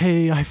where you're like,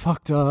 hey, I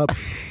fucked up.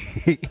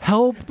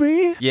 Help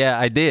me. Yeah,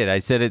 I did. I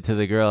said it to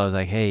the girl. I was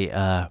like, hey,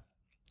 I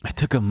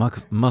took a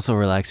muscle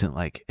relaxant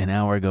like an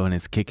hour ago and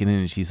it's kicking in.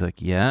 And she's like,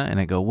 yeah. And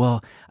I go,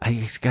 well, I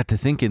just got to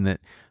thinking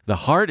that the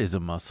heart is a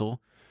muscle.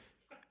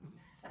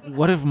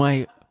 What if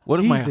my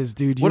Jesus,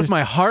 dude, what you're if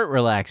my heart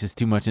relaxes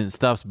too much and it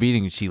stops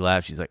beating? And she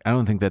laughed. She's like, I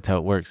don't think that's how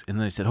it works. And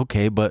then I said,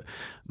 okay, but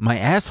my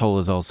asshole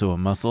is also a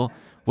muscle.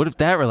 What if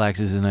that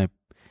relaxes and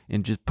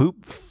just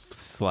poop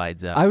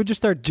slides out I would just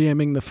start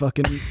jamming the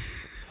fucking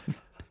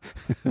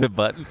the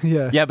button?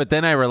 yeah. Yeah, but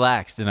then I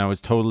relaxed and I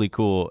was totally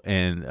cool.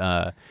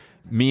 And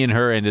me and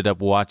her ended up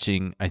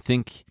watching, I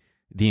think,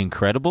 The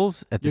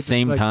Incredibles at the You're just,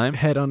 same like, time.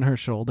 Head on her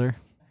shoulder.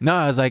 No,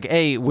 I was like,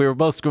 hey, we were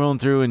both scrolling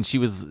through and she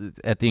was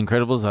at The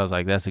Incredibles. I was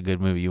like, that's a good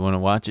movie. You want to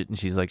watch it? And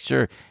she's like,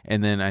 sure.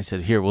 And then I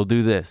said, here, we'll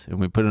do this. And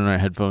we put it on our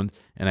headphones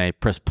and I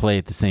pressed play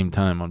at the same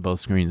time on both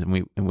screens and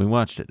we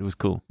watched it. It was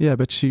cool. Yeah,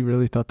 but she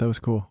really thought that was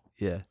cool.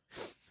 Yeah.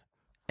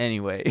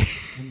 Anyway,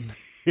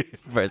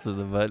 pressing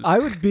the button. I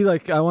would be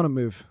like, I want to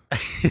move.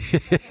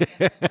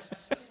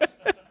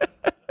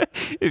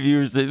 If you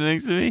were sitting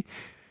next to me.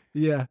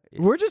 Yeah.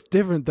 We're just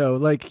different though.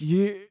 Like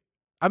you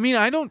I mean,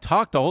 I don't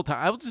talk the whole time.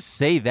 I will just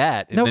say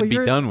that and No, then but be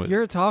you're done with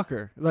you're it. a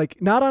talker.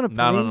 Like not on a plane.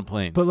 Not on a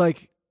plane. But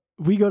like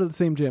we go to the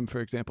same gym, for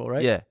example,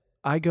 right? Yeah.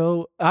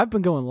 I've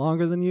been going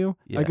longer than you.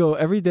 Yeah. I go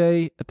every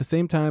day at the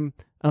same time.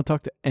 I don't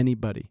talk to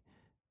anybody.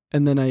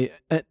 And then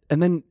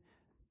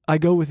I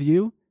go with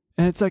you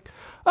and it's like,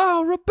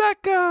 oh,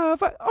 Rebecca,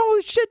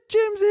 holy shit,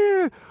 Jim's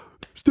here.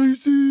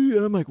 Stacy.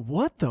 And I'm like,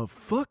 what the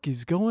fuck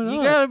is going on?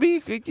 You gotta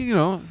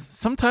be,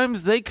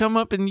 sometimes they come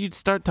up and you'd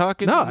start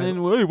talking. No, and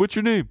then, hey, what's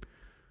your name?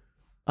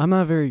 I'm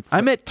not very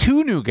I met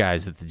 2 new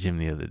guys at the gym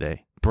the other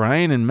day,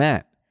 Brian and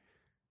Matt.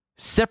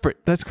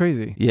 Separate. That's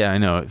crazy. Yeah, I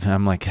know.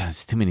 I'm like, God,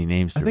 it's too many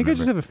names to I think I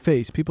just remember. have a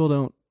face. People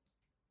don't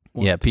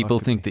want Yeah, to talk people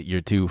to think me. that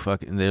you're too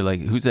fucking. They're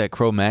like, who's that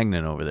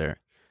Cro-Magnon over there?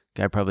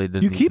 Guy probably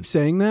doesn't. You keep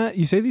saying that.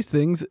 You say these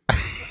things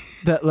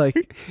that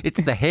like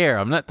It's the hair.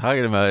 I'm not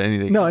talking about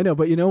anything. no, I know,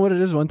 but you know what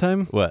it is. One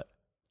time, What?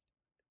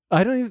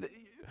 I don't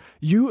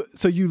even.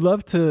 So you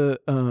love to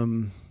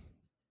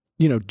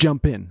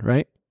jump in,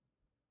 right?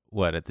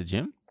 What, at the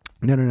gym?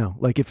 No.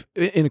 Like if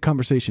in a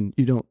conversation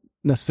you don't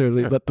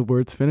necessarily Sure. let the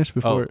words finish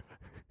before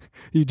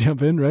you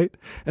jump in, right?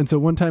 And so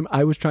one time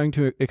I was trying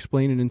to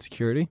explain an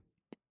insecurity,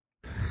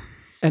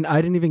 and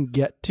I didn't even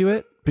get to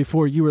it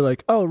before you were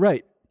like, "Oh,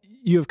 right,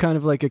 you have kind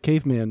of like a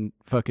caveman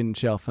fucking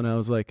shelf," and I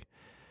was like,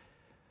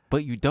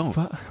 But you don't.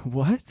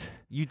 "What?"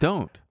 You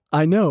don't.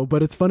 I know,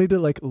 but it's funny to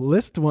like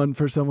list one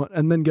for someone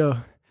and then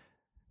go,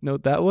 "No,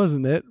 that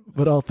wasn't it."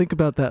 But I'll think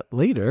about that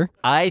later.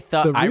 I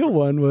thought The real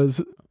one was,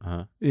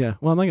 Uh-huh. yeah.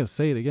 Well, I'm not gonna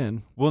say it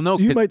again. Well, no.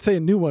 You 'cause might say a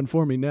new one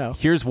for me now.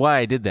 Here's why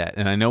I did that,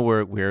 and I know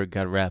we're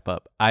got to wrap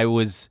up.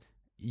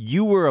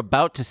 You were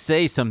about to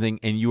say something,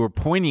 and you were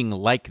pointing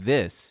like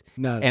this,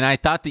 No, and I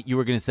thought that you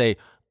were going to say,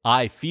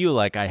 "I feel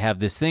like I have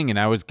this thing," and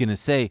I was going to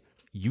say,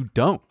 "You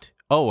don't."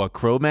 Oh, a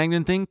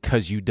Cro-Magnon thing?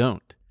 Because you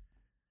don't.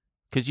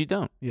 Because you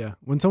don't. yeah.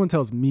 When someone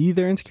tells me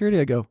their insecurity,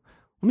 I go,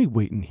 "Let me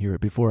wait and hear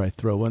it before I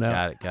throw one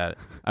out." Got it.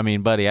 I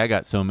mean, buddy, I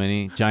got so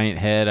many. Giant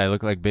head. I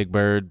look like Big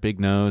Bird. Big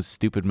nose.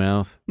 Stupid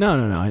mouth. No.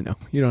 I know.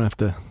 You don't have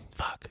to.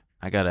 Fuck.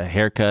 I got a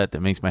haircut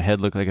that makes my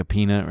head look like a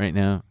peanut right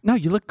now. No,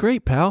 you look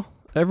great, pal.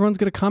 Everyone's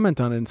gonna comment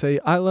on it and say,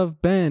 "I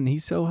love Ben.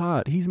 He's so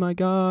hot. He's my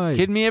guy."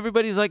 Kidding me?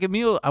 Everybody's like,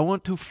 Emil, I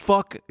want to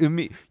fuck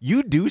Emil.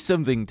 You do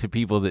something to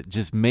people that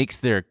just makes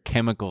their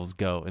chemicals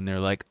go, and they're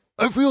like,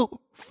 I feel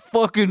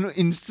fucking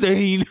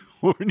insane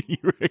horny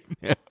right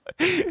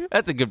now.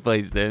 That's a good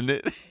place to end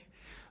it.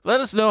 Let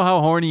us know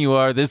how horny you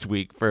are this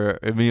week for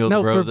Emil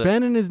No, DeRosa. for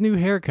Ben and his new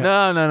haircut.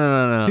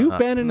 No. Do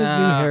Ben and his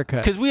new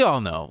haircut. Because we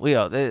all know.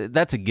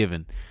 That's a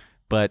given.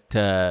 But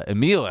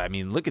Emil, I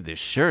mean, look at this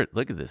shirt.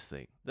 Look at this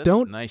thing. That's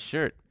Don't a nice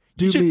shirt.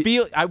 do You should me-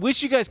 feel. I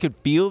wish you guys could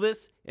feel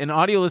this. An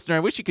audio listener, I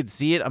wish you could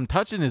see it. I'm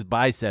touching his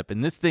bicep,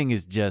 and this thing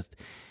is just.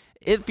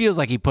 It feels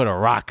like he put a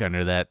rock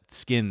under that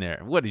skin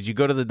there. What, did you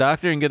go to the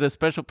doctor and get a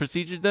special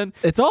procedure done?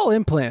 It's all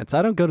implants.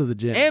 I don't go to the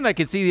gym. And I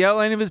can see the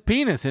outline of his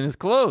penis in his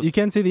clothes. You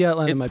can see the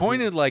outline It's of my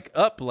pointed penis. like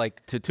up,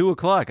 like to 2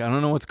 o'clock. I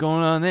don't know what's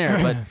going on there,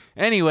 but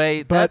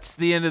anyway, that's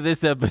the end of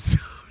this episode.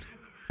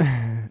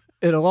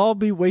 It'll all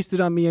be wasted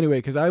on me anyway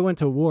because I went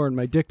to war and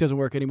my dick doesn't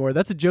work anymore.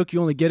 That's a joke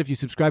you only get if you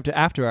subscribe to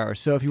After Hours.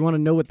 So if you want to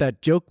know what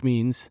that joke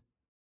means,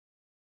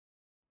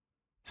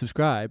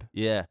 subscribe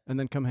Yeah. and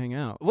then come hang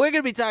out. We're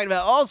going to be talking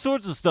about all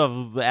sorts of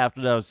stuff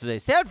after those today.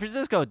 San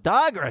Francisco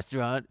dog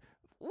restaurant.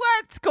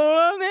 What's going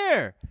on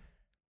there?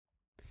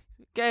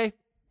 Okay.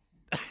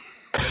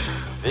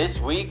 This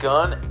week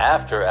on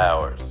After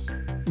Hours.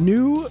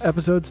 New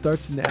episode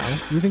starts now.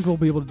 You think we'll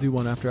be able to do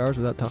one After Hours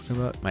without talking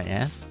about? My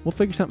ass? We'll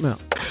figure something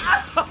out.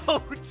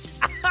 Ouch!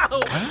 Ow!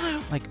 Why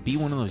don't I be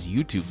one of those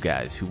YouTube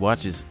guys who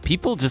watches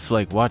people just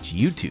watch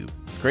YouTube?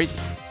 It's crazy.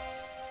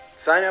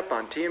 Sign up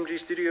on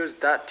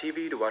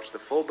tmgstudios.tv to watch the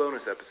full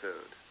bonus episode.